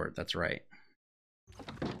log sort, that's right.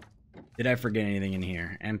 Did I forget anything in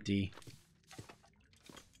here? Empty.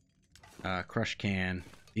 Crush can.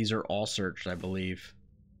 These are all searched, I believe.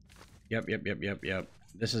 Yep.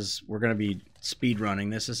 This is, we're going to be speed running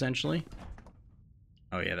this essentially.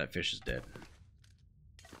 Oh yeah, that fish is dead.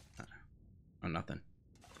 Oh, nothing.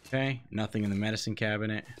 Okay, nothing in the medicine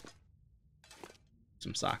cabinet.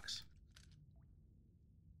 Some socks.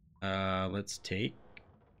 Let's take...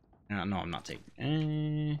 no, I'm not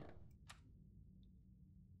taking...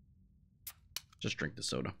 Just drink the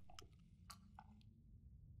soda.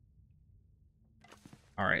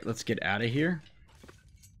 Alright, let's get out of here.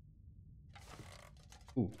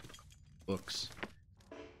 Ooh, books.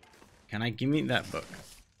 Can I give me that book?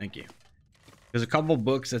 Thank you. There's a couple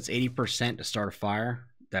books that's 80% to start a fire.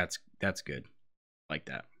 That's good. Like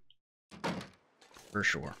that. For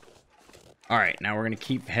sure. Alright, now we're going to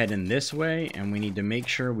keep heading this way, and we need to make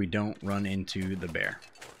sure we don't run into the bear.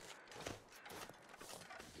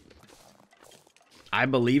 I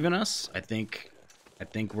believe in us. I think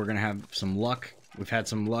we're going to have some luck. We've had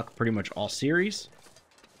some luck pretty much all series.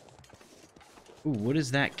 Ooh, what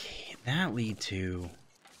does that lead to?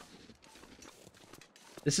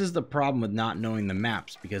 This is the problem with not knowing the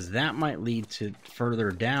maps, because that might lead to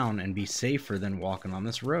further down and be safer than walking on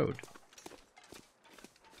this road.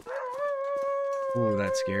 Ooh,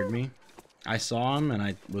 that scared me. I saw him and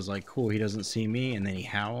I was like, cool, he doesn't see me, and then he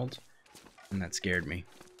howled, and that scared me.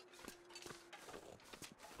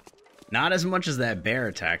 Not as much as that bear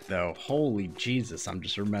attack, though. Holy Jesus, I'm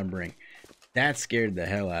just remembering. That scared the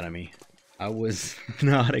hell out of me. I was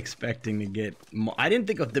not expecting to get... I didn't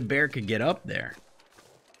think the bear could get up there.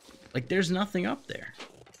 Like, there's nothing up there.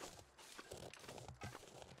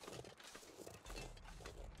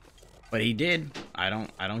 But he did. I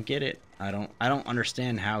don't get it. I don't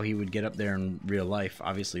understand how he would get up there in real life.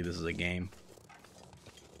 Obviously, this is a game.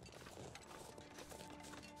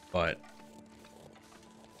 But...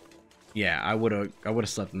 yeah, I would have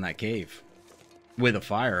slept in that cave. With a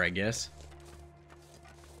fire, I guess.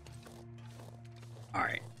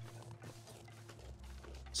 Alright.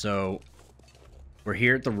 So, we're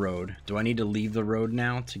here at the road. Do I need to leave the road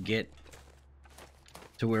now to get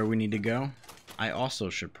to where we need to go? I also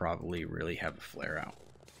should probably really have a flare out.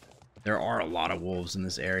 There are a lot of wolves in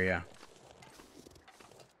this area.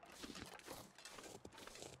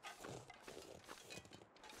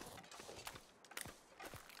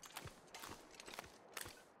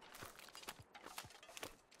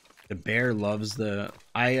 The bear loves the...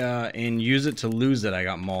 in Use It to Lose It, I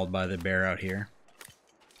got mauled by the bear out here.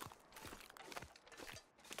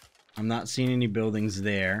 I'm not seeing any buildings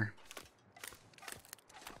there.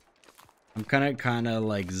 I'm kind of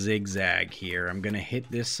like zigzag here. I'm gonna hit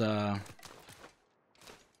this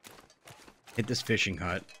fishing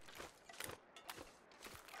hut.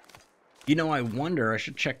 You know, I wonder, I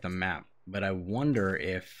should check the map, but I wonder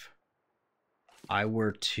if I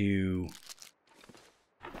were to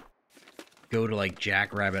go to like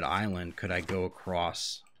Jackrabbit Island, could I go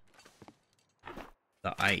across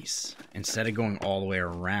the ice instead of going all the way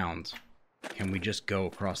around? Can we just go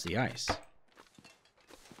across the ice?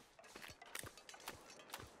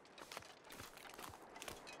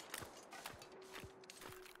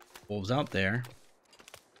 Wolves out there.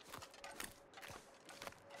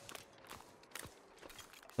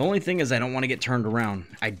 The only thing is I don't want to get turned around.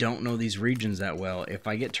 I don't know these regions that well. If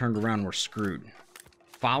I get turned around, we're screwed.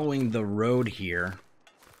 Following the road here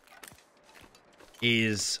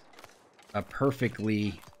is a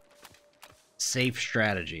perfectly safe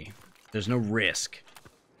strategy. There's no risk.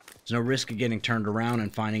 There's no risk of getting turned around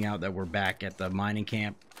and finding out that we're back at the mining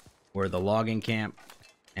camp or the logging camp,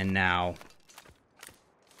 and now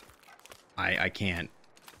I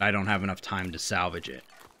don't have enough time to salvage it.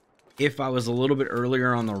 If I was a little bit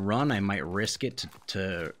earlier on the run, I might risk it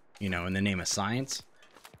to you know, in the name of science.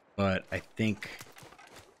 But I think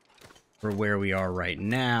for where we are right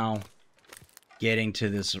now, getting to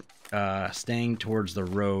this, staying towards the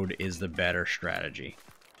road is the better strategy.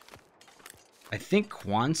 I think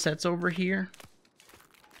Quonset's over here.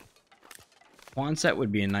 Quonset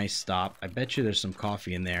would be a nice stop. I bet you there's some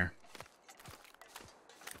coffee in there.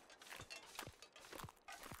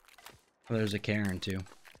 Oh, there's a Karen too.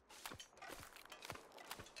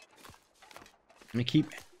 I'm gonna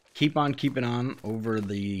keep on keeping on over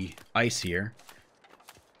the ice here.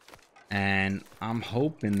 And I'm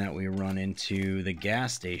hoping that we run into the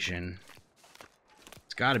gas station.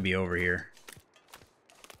 It's got to be over here.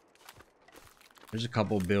 There's a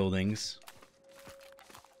couple buildings.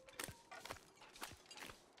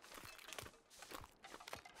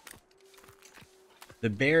 The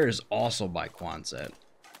bear is also by Quonset.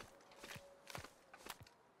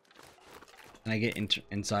 Can I get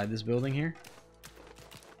inside this building here?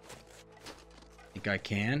 I think I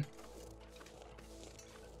can.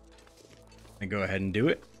 I go ahead and do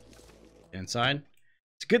it. Get inside.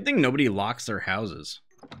 It's a good thing nobody locks their houses.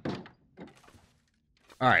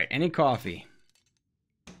 Alright, any coffee?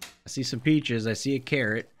 I see some peaches. I see a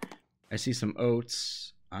carrot. I see some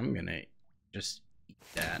oats. I'm gonna just eat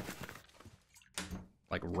that.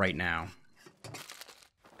 Like right now.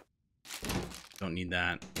 Don't need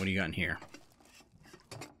that. What do you got in here?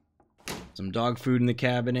 Some dog food in the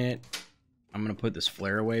cabinet. I'm gonna put this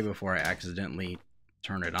flare away before I accidentally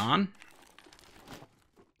turn it on.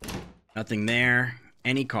 Nothing there.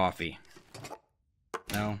 Any coffee?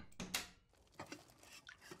 No.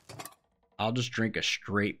 I'll just drink a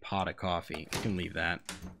straight pot of coffee. I can leave that.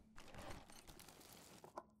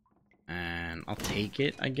 And I'll take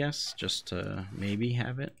it, I guess, just to maybe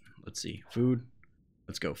have it. Let's see. Food.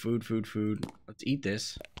 Let's go. Food, food, food. Let's eat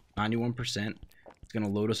this. 91%. It's going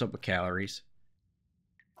to load us up with calories.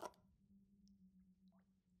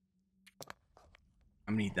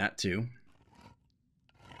 I'm going to eat that too.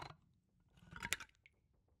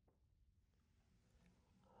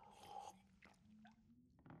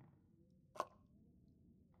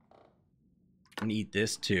 I'm going to eat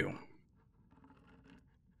this too.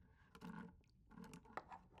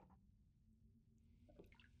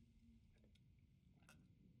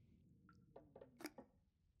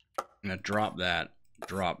 I'm going to drop that.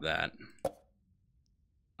 Drop that.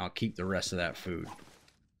 I'll keep the rest of that food.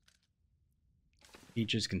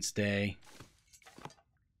 Peaches can stay.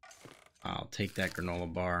 I'll take that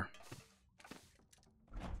granola bar.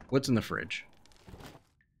 What's in the fridge?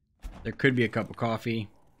 There could be a cup of coffee.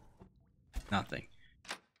 Nothing.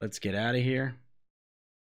 Let's get out of here.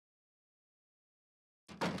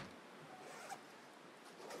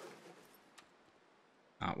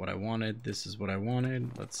 Not what I wanted. This is what I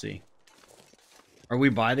wanted. Let's see. Are we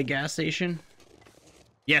by the gas station?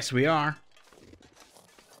 Yes, we are.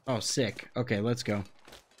 Oh, sick. Okay, let's go.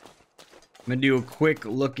 I'm gonna do a quick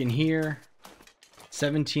look in here.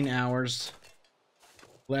 17 hours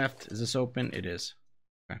left. Is this open? It is.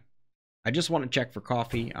 Okay. I just want to check for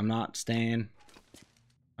coffee. I'm not staying.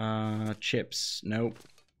 Chips. Nope.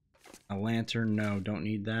 A lantern. No, don't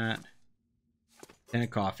need that. And a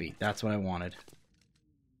coffee. That's what I wanted.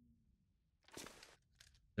 Is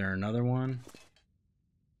there another one?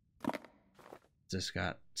 This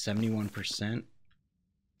got 71%.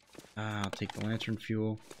 I'll take the lantern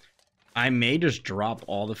fuel. I may just drop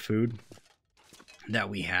all the food that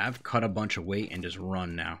we have, cut a bunch of weight, and just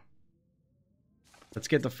run now. Let's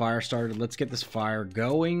get the fire started. Let's get this fire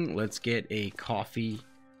going. Let's get a coffee.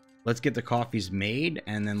 Let's get the coffees made,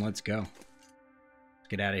 and then let's go. Let's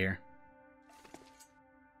get out of here.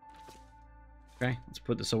 Okay, let's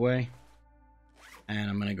put this away. And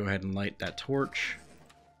I'm going to go ahead and light that torch.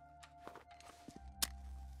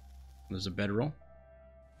 There's a bedroll.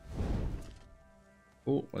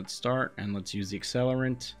 Cool, let's start, and let's use the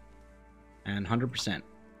accelerant. And 100%.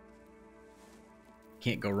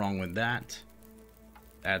 Can't go wrong with that.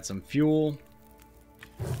 Add some fuel.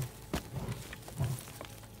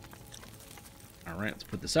 Alright, let's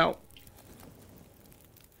put this out.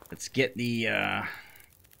 Let's get the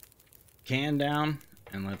can down,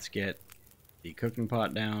 and let's get the cooking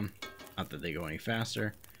pot down. Not that they go any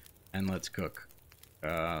faster. And let's cook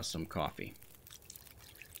some coffee.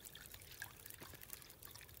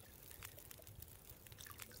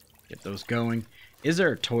 Get those going. Is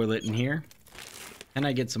there a toilet in here? Can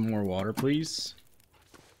I get some more water, please?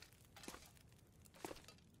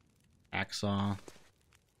 Hacksaw.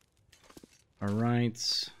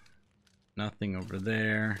 Alright. Nothing over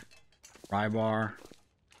there. Pry bar.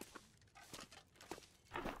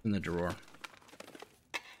 In the drawer.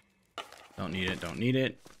 Don't need it, don't need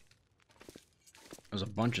it. There's a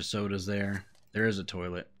bunch of sodas there. There is a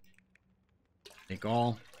toilet. Take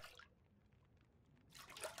all.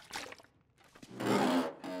 Trying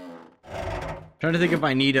to think if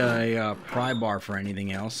I need a pry bar for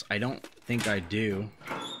anything else. I don't think I do.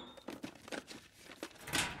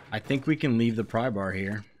 I think we can leave the pry bar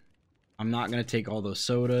here. I'm not going to take all those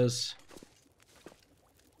sodas.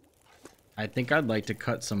 I think I'd like to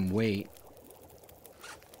cut some weight.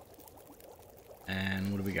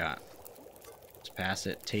 And what do we got? Let's pass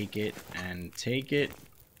it, take it, and take it.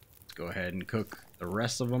 Let's go ahead and cook the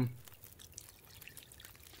rest of them.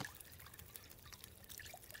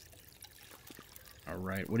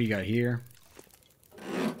 Alright, what do you got here?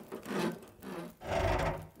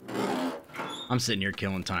 I'm sitting here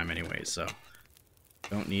killing time anyway, so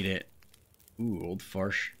don't need it. Ooh,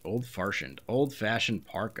 old-fashioned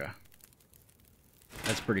parka.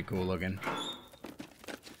 That's pretty cool looking.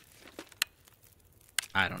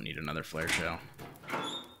 I don't need another flare shell.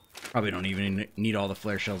 Probably don't even need all the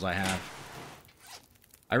flare shells I have.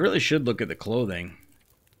 I really should look at the clothing.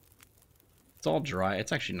 It's all dry.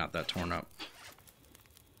 It's actually not that torn up.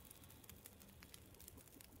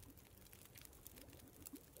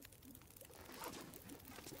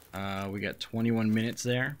 We got 21 minutes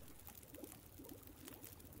there.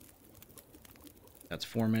 That's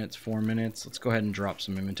 4 minutes, 4 minutes. Let's go ahead and drop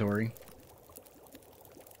some inventory.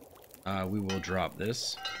 We will drop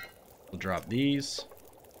this. We'll drop these.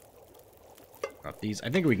 Drop these. I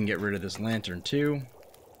think we can get rid of this lantern too.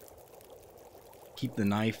 Keep the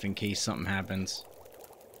knife in case something happens.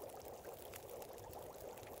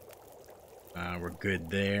 We're good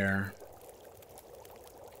there.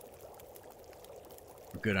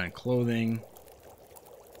 We're good on clothing.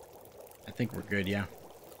 I think we're good, yeah.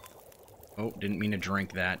 Oh, didn't mean to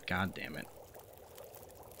drink that. God damn it.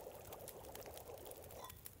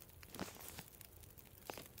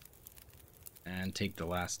 And take the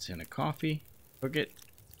last tin of coffee. Cook it.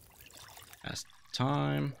 Last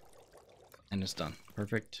time. And it's done.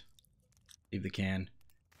 Perfect. Leave the can.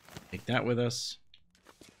 Take that with us.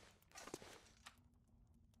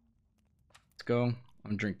 Let's go. I'm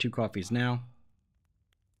gonna drink 2 coffees now.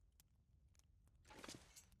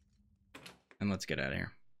 And let's get out of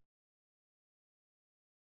here.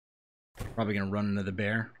 Probably gonna run into the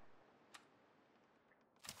bear.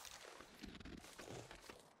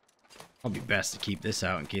 Probably best to keep this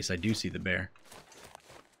out in case I do see the bear.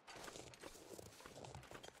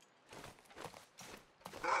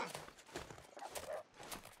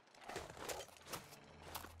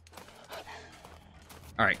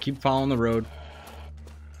 Alright, keep following the road.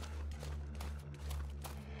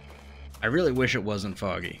 I really wish it wasn't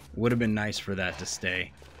foggy. Would have been nice for that to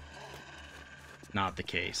stay. Not the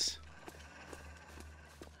case.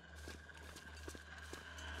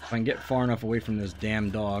 If I can get far enough away from this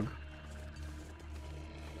damn dog,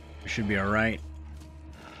 we should be alright.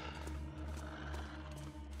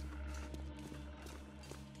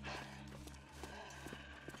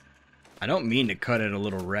 I don't mean to cut it a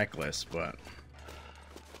little reckless, but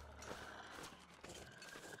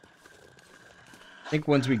I think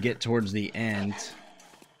once we get towards the end,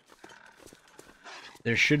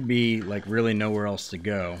 there should be like really nowhere else to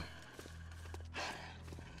go.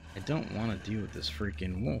 I don't want to deal with this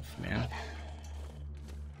freaking wolf, man.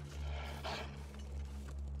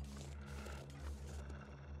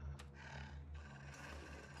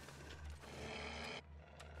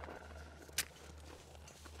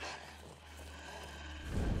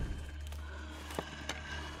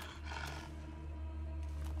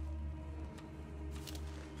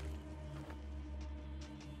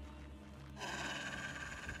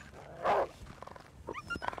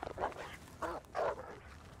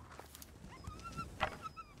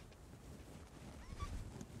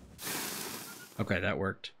 Okay, that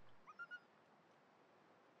worked.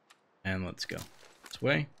 And let's go this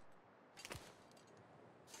way.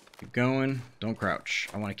 Keep going. Don't crouch.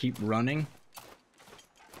 I want to keep running.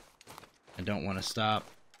 I don't want to stop.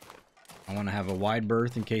 I want to have a wide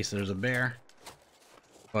berth in case there's a bear.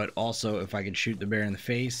 But also, if I can shoot the bear in the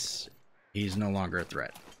face, he's no longer a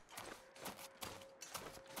threat.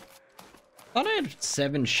 I thought I had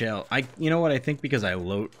 7 shell. You know what? I think because I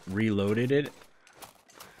reloaded it,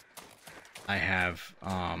 I have,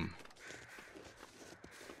 I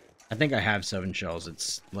think I have 7 shells.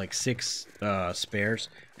 It's like 6 spares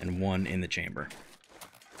and 1 in the chamber.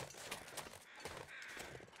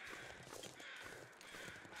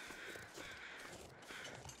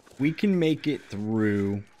 We can make it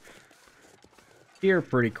through here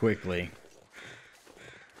pretty quickly.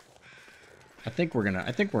 I think we're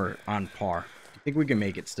on par. I think we can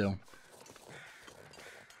make it still.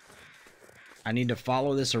 I need to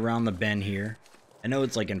follow this around the bend here. I know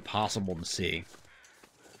it's like impossible to see.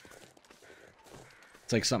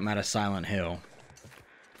 It's like something out of Silent Hill.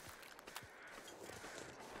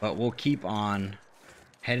 But we'll keep on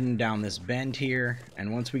heading down this bend here,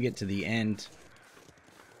 and once we get to the end,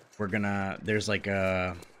 we're gonna, there's like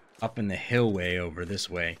a, up in the hill way over this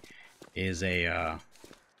way, is a,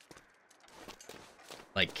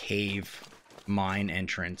 like cave mine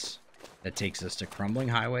entrance that takes us to Crumbling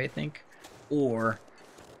Highway, I think. Or,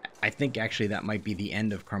 I think actually that might be the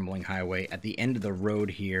end of Crumbling Highway. At the end of the road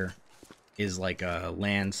here is like a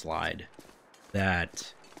landslide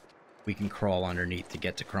that we can crawl underneath to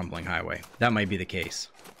get to Crumbling Highway. That might be the case.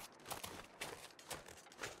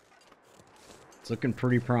 It's looking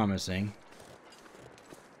pretty promising.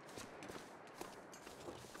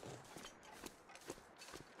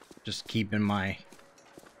 Just keeping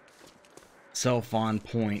myself on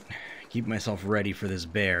point. Keep myself ready for this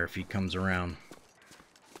bear if he comes around.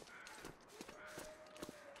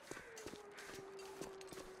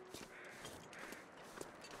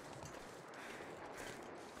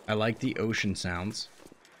 I like the ocean sounds.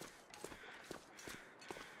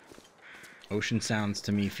 Ocean sounds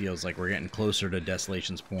to me feels like we're getting closer to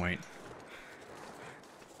Desolations Point.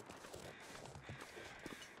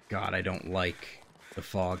 God, I don't like the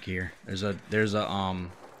fog here. There's a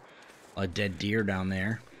dead deer down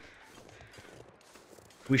there.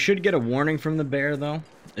 We should get a warning from the bear though.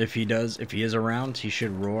 If he is around, he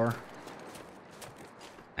should roar.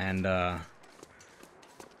 And the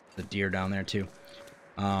deer down there too.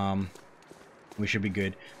 We should be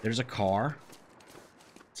good. There's a car.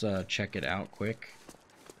 Let's check it out quick.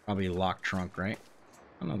 Probably locked trunk, right?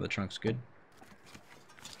 Oh no, the trunk's good.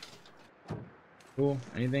 Cool.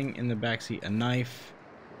 Anything in the backseat? A knife.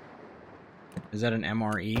 Is that an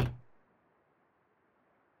MRE?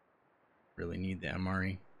 Really need the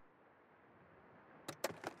MRE.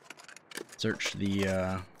 Search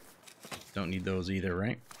the, don't need those either,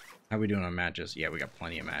 right? How are we doing on matches? Yeah, we got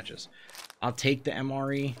plenty of matches. I'll take the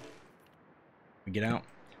MRE. We get out.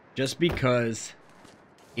 Just because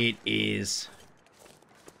it is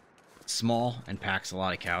small and packs a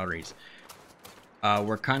lot of calories.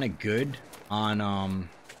 We're kind of good on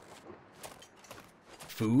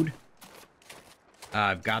food.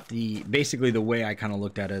 I've got the, basically the way I kind of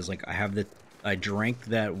looked at it is like I drank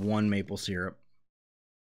that one maple syrup.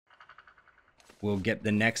 We'll get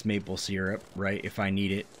the next maple syrup, right, if I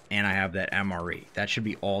need it, and I have that MRE. That should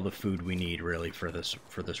be all the food we need, really, for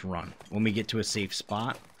this run. When we get to a safe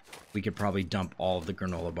spot, we could probably dump all of the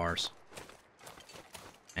granola bars.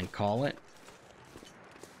 And call it.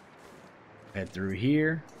 Head through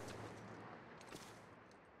here.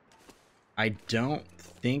 I don't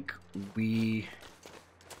think we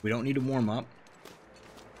don't need to warm up.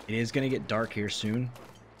 It is going to get dark here soon.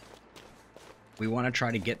 We want to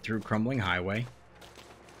try to get through Crumbling Highway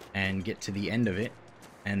and get to the end of it,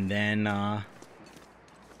 and then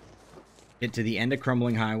get to the end of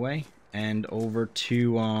Crumbling Highway and over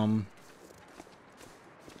to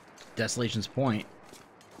Desolations Point.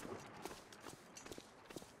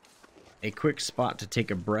 A quick spot to take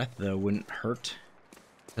a breath though wouldn't hurt,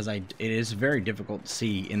 because it is very difficult to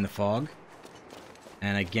see in the fog.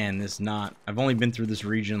 And again, I've only been through this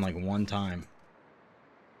region like one time.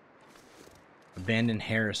 Abandoned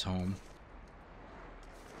Harris home.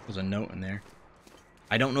 There's a note in there.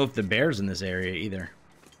 I don't know if the bear's in this area either.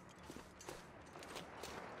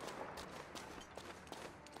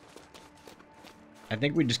 I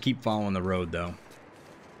think we just keep following the road though.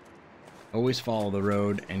 Always follow the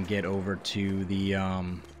road and get over to the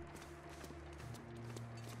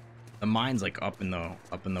mine's like up in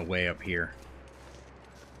the way up here.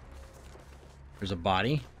 There's a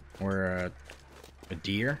body or a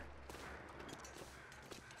deer.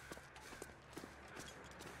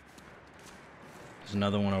 There's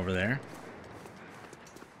another one over there.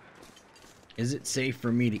 Is it safe for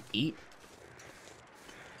me to eat?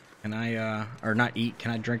 Can I, or not eat, can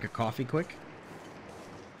I drink a coffee quick?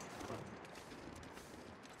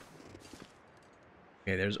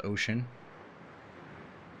 Okay, there's ocean.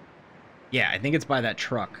 Yeah, I think it's by that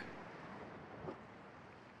truck.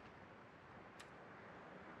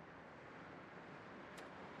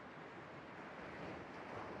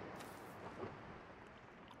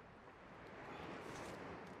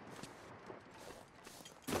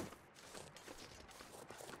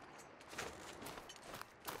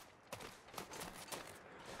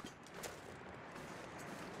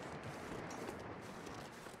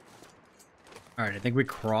 Alright, I think we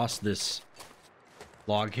crossed this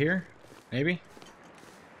log here, maybe?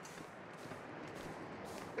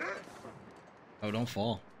 Oh, don't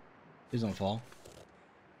fall. Please don't fall.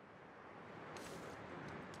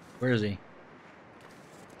 Where is he?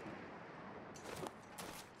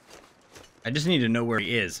 I just need to know where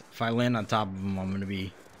he is. If I land on top of him, I'm going to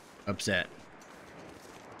be upset.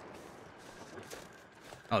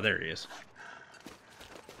 Oh, there he is.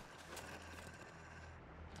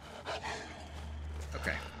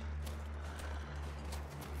 Okay.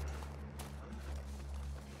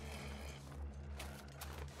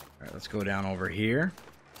 All right, let's go down over here.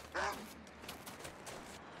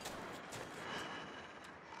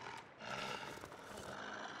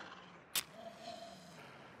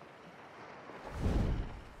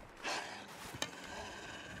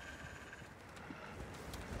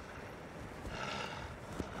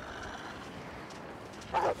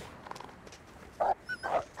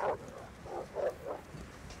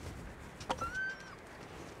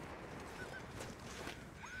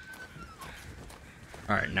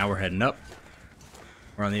 Alright, now we're heading up.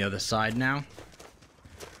 We're on the other side now.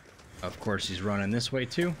 Of course, he's running this way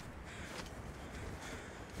too.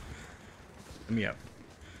 Let me up.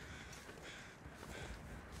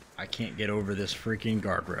 I can't get over this freaking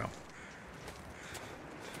guardrail.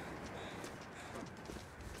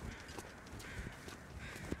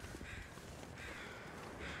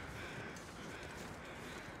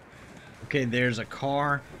 Okay, there's a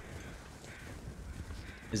car.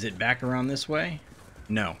 Is it back around this way?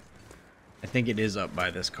 No. I think it is up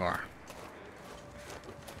by this car.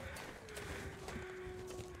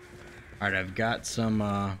 Alright, I've got some,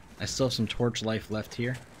 I still have some torch life left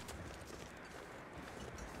here.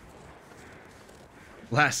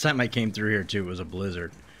 Last time I came through here, too, was a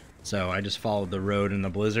blizzard. So I just followed the road in the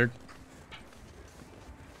blizzard.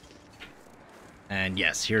 And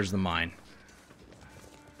yes, here's the mine.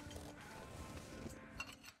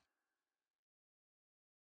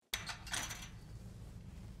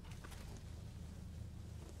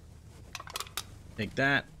 Take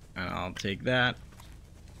that, and I'll take that.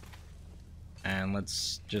 And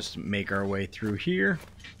let's just make our way through here.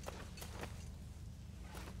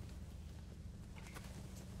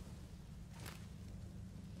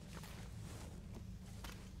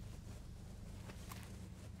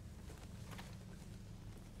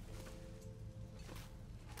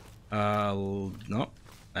 Nope.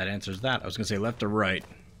 That answers that. I was gonna say left or right.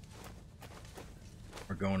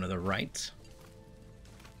 We're going to the right.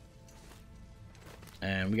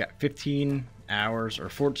 And we got 15 hours or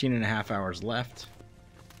 14 and a half hours left.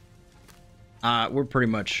 We're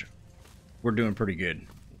doing pretty good.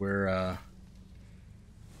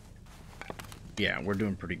 Yeah, we're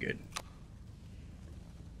doing pretty good.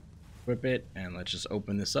 Equip it, and let's just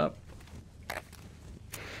open this up.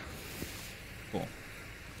 Cool.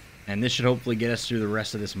 And this should hopefully get us through the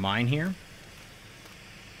rest of this mine here.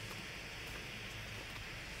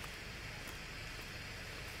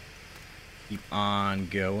 Keep on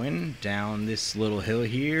going down this little hill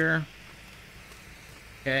here.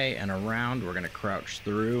 Okay, and around. We're going to crouch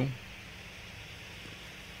through.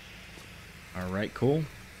 Alright, cool.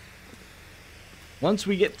 Once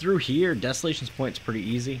we get through here, Desolations Point's pretty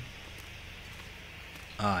easy.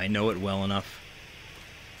 I know it well enough.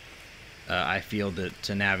 I feel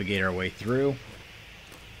to navigate our way through.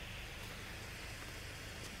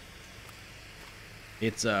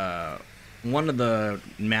 It's one of the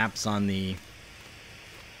maps on the,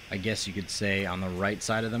 I guess you could say, on the right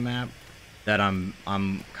side of the map that I'm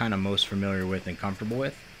kind of most familiar with and comfortable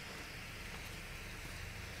with.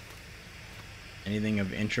 Anything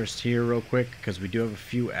of interest here real quick, because we do have a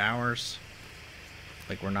few hours.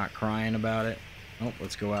 Like, we're not crying about it. Oh,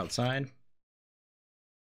 let's go outside.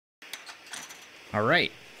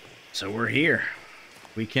 Alright, so we're here.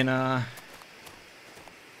 We can, I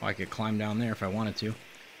could climb down there if I wanted to.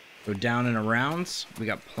 Go down and around. We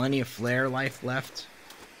got plenty of flare life left.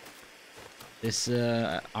 This,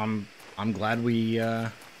 I'm glad we,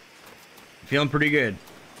 feeling pretty good.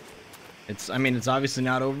 I mean, it's obviously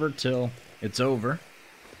not over till it's over,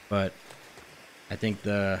 but I think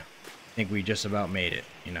we just about made it,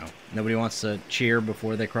 you know. Nobody wants to cheer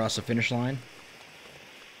before they cross the finish line.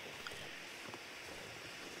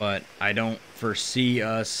 But I don't foresee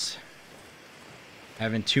us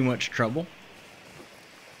having too much trouble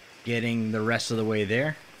getting the rest of the way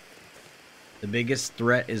there. The biggest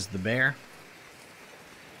threat is the bear.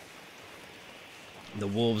 The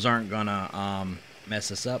wolves aren't gonna mess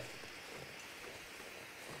us up.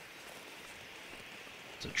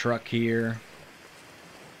 There's a truck here.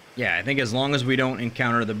 Yeah, I think as long as we don't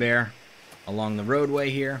encounter the bear along the roadway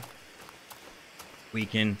here, we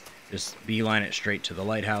can just beeline it straight to the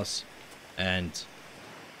lighthouse, and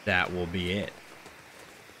that will be it.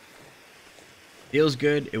 Feels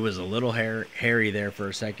good. It was a little hairy there for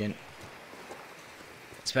a second,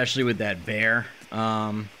 especially with that bear.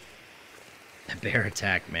 That bear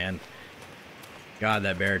attack, man. God,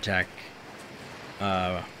 that bear attack.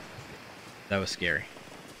 That was scary.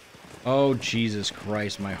 Oh, Jesus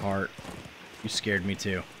Christ, my heart. You scared me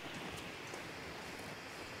too.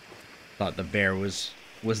 Thought the bear was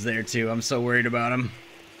there too. I'm so worried about him.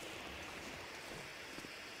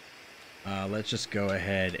 Let's just go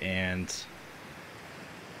ahead and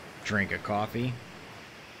drink a coffee.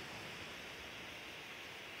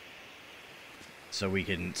 So we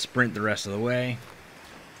can sprint the rest of the way.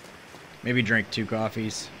 Maybe drink 2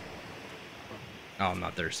 coffees. Oh, I'm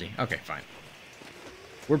not thirsty. Okay, fine.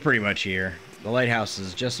 We're pretty much here. The lighthouse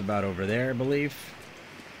is just about over there, I believe.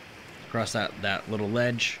 Across that little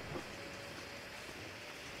ledge.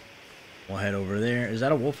 We'll head over there. Is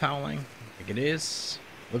that a wolf howling? I think it is.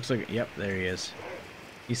 Looks like, yep, there he is.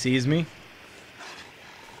 He sees me.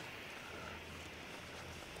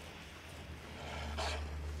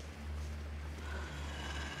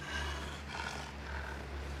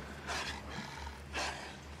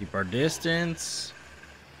 Keep our distance.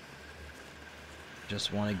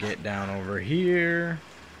 Just want to get down over here.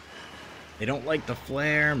 They don't like the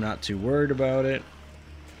flare. I'm not too worried about it.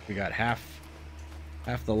 We got half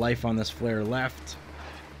the life on this flare left.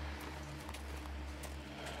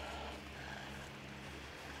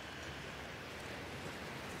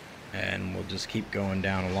 And we'll just keep going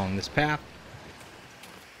down along this path.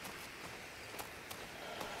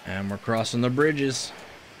 And we're crossing the bridges.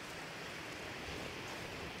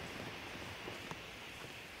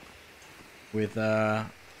 With we'll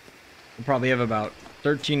probably have about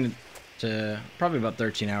 13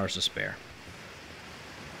 hours to spare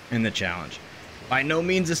in the challenge. By no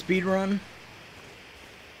means a speed run,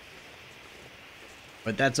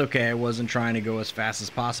 but that's okay. I wasn't trying to go as fast as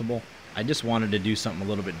possible. I just wanted to do something a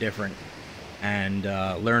little bit different and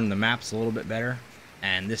learn the maps a little bit better,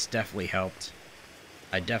 and this definitely helped.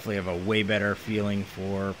 I definitely have a way better feeling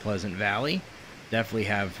for Pleasant Valley. Definitely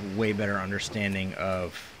have way better understanding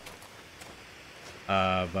of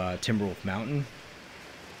Timberwolf Mountain,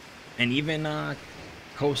 and even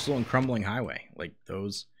Coastal and Crumbling Highway. Like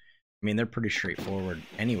those, I mean, they're pretty straightforward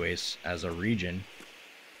anyways as a region.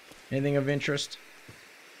 Anything of interest?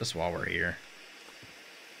 Just while we're here.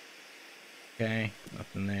 Okay,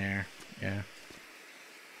 nothing there. Yeah.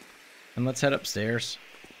 And let's head upstairs.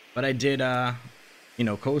 But I did, you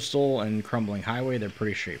know, Coastal and Crumbling Highway, they're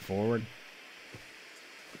pretty straightforward.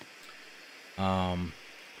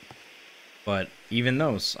 But even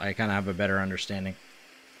those, I kind of have a better understanding.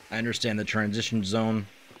 I understand the transition zone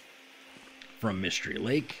from Mystery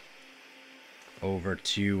Lake over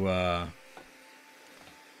to,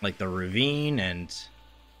 like the ravine and...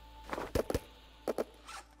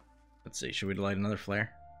 Let's see, should we light another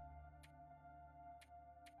flare?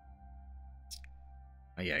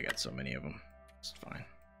 Oh yeah, I got so many of them. It's fine.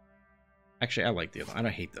 Actually, I like the other one. I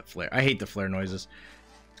don't hate the flare. I hate the flare noises.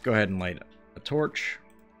 Let's go ahead and light a torch.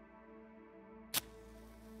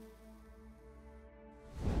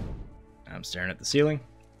 I'm staring at the ceiling.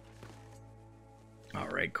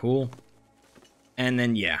 Alright, cool. And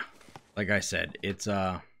then, yeah, like I said, it's,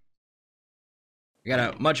 I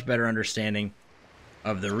got a much better understanding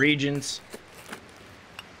of the regions.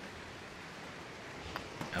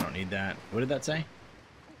 I don't need that. What did that say?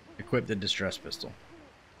 Equip the distress pistol.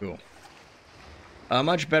 Cool. A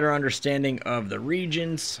much better understanding of the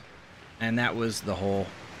regions, and that was the whole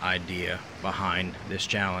idea behind this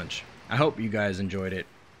challenge. I hope you guys enjoyed it.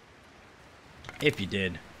 If you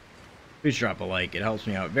did, please drop a like. It helps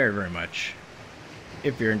me out very, very much.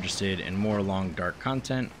 If you're interested in more long, dark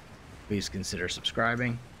content, please consider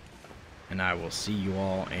subscribing. And I will see you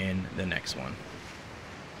all in the next one.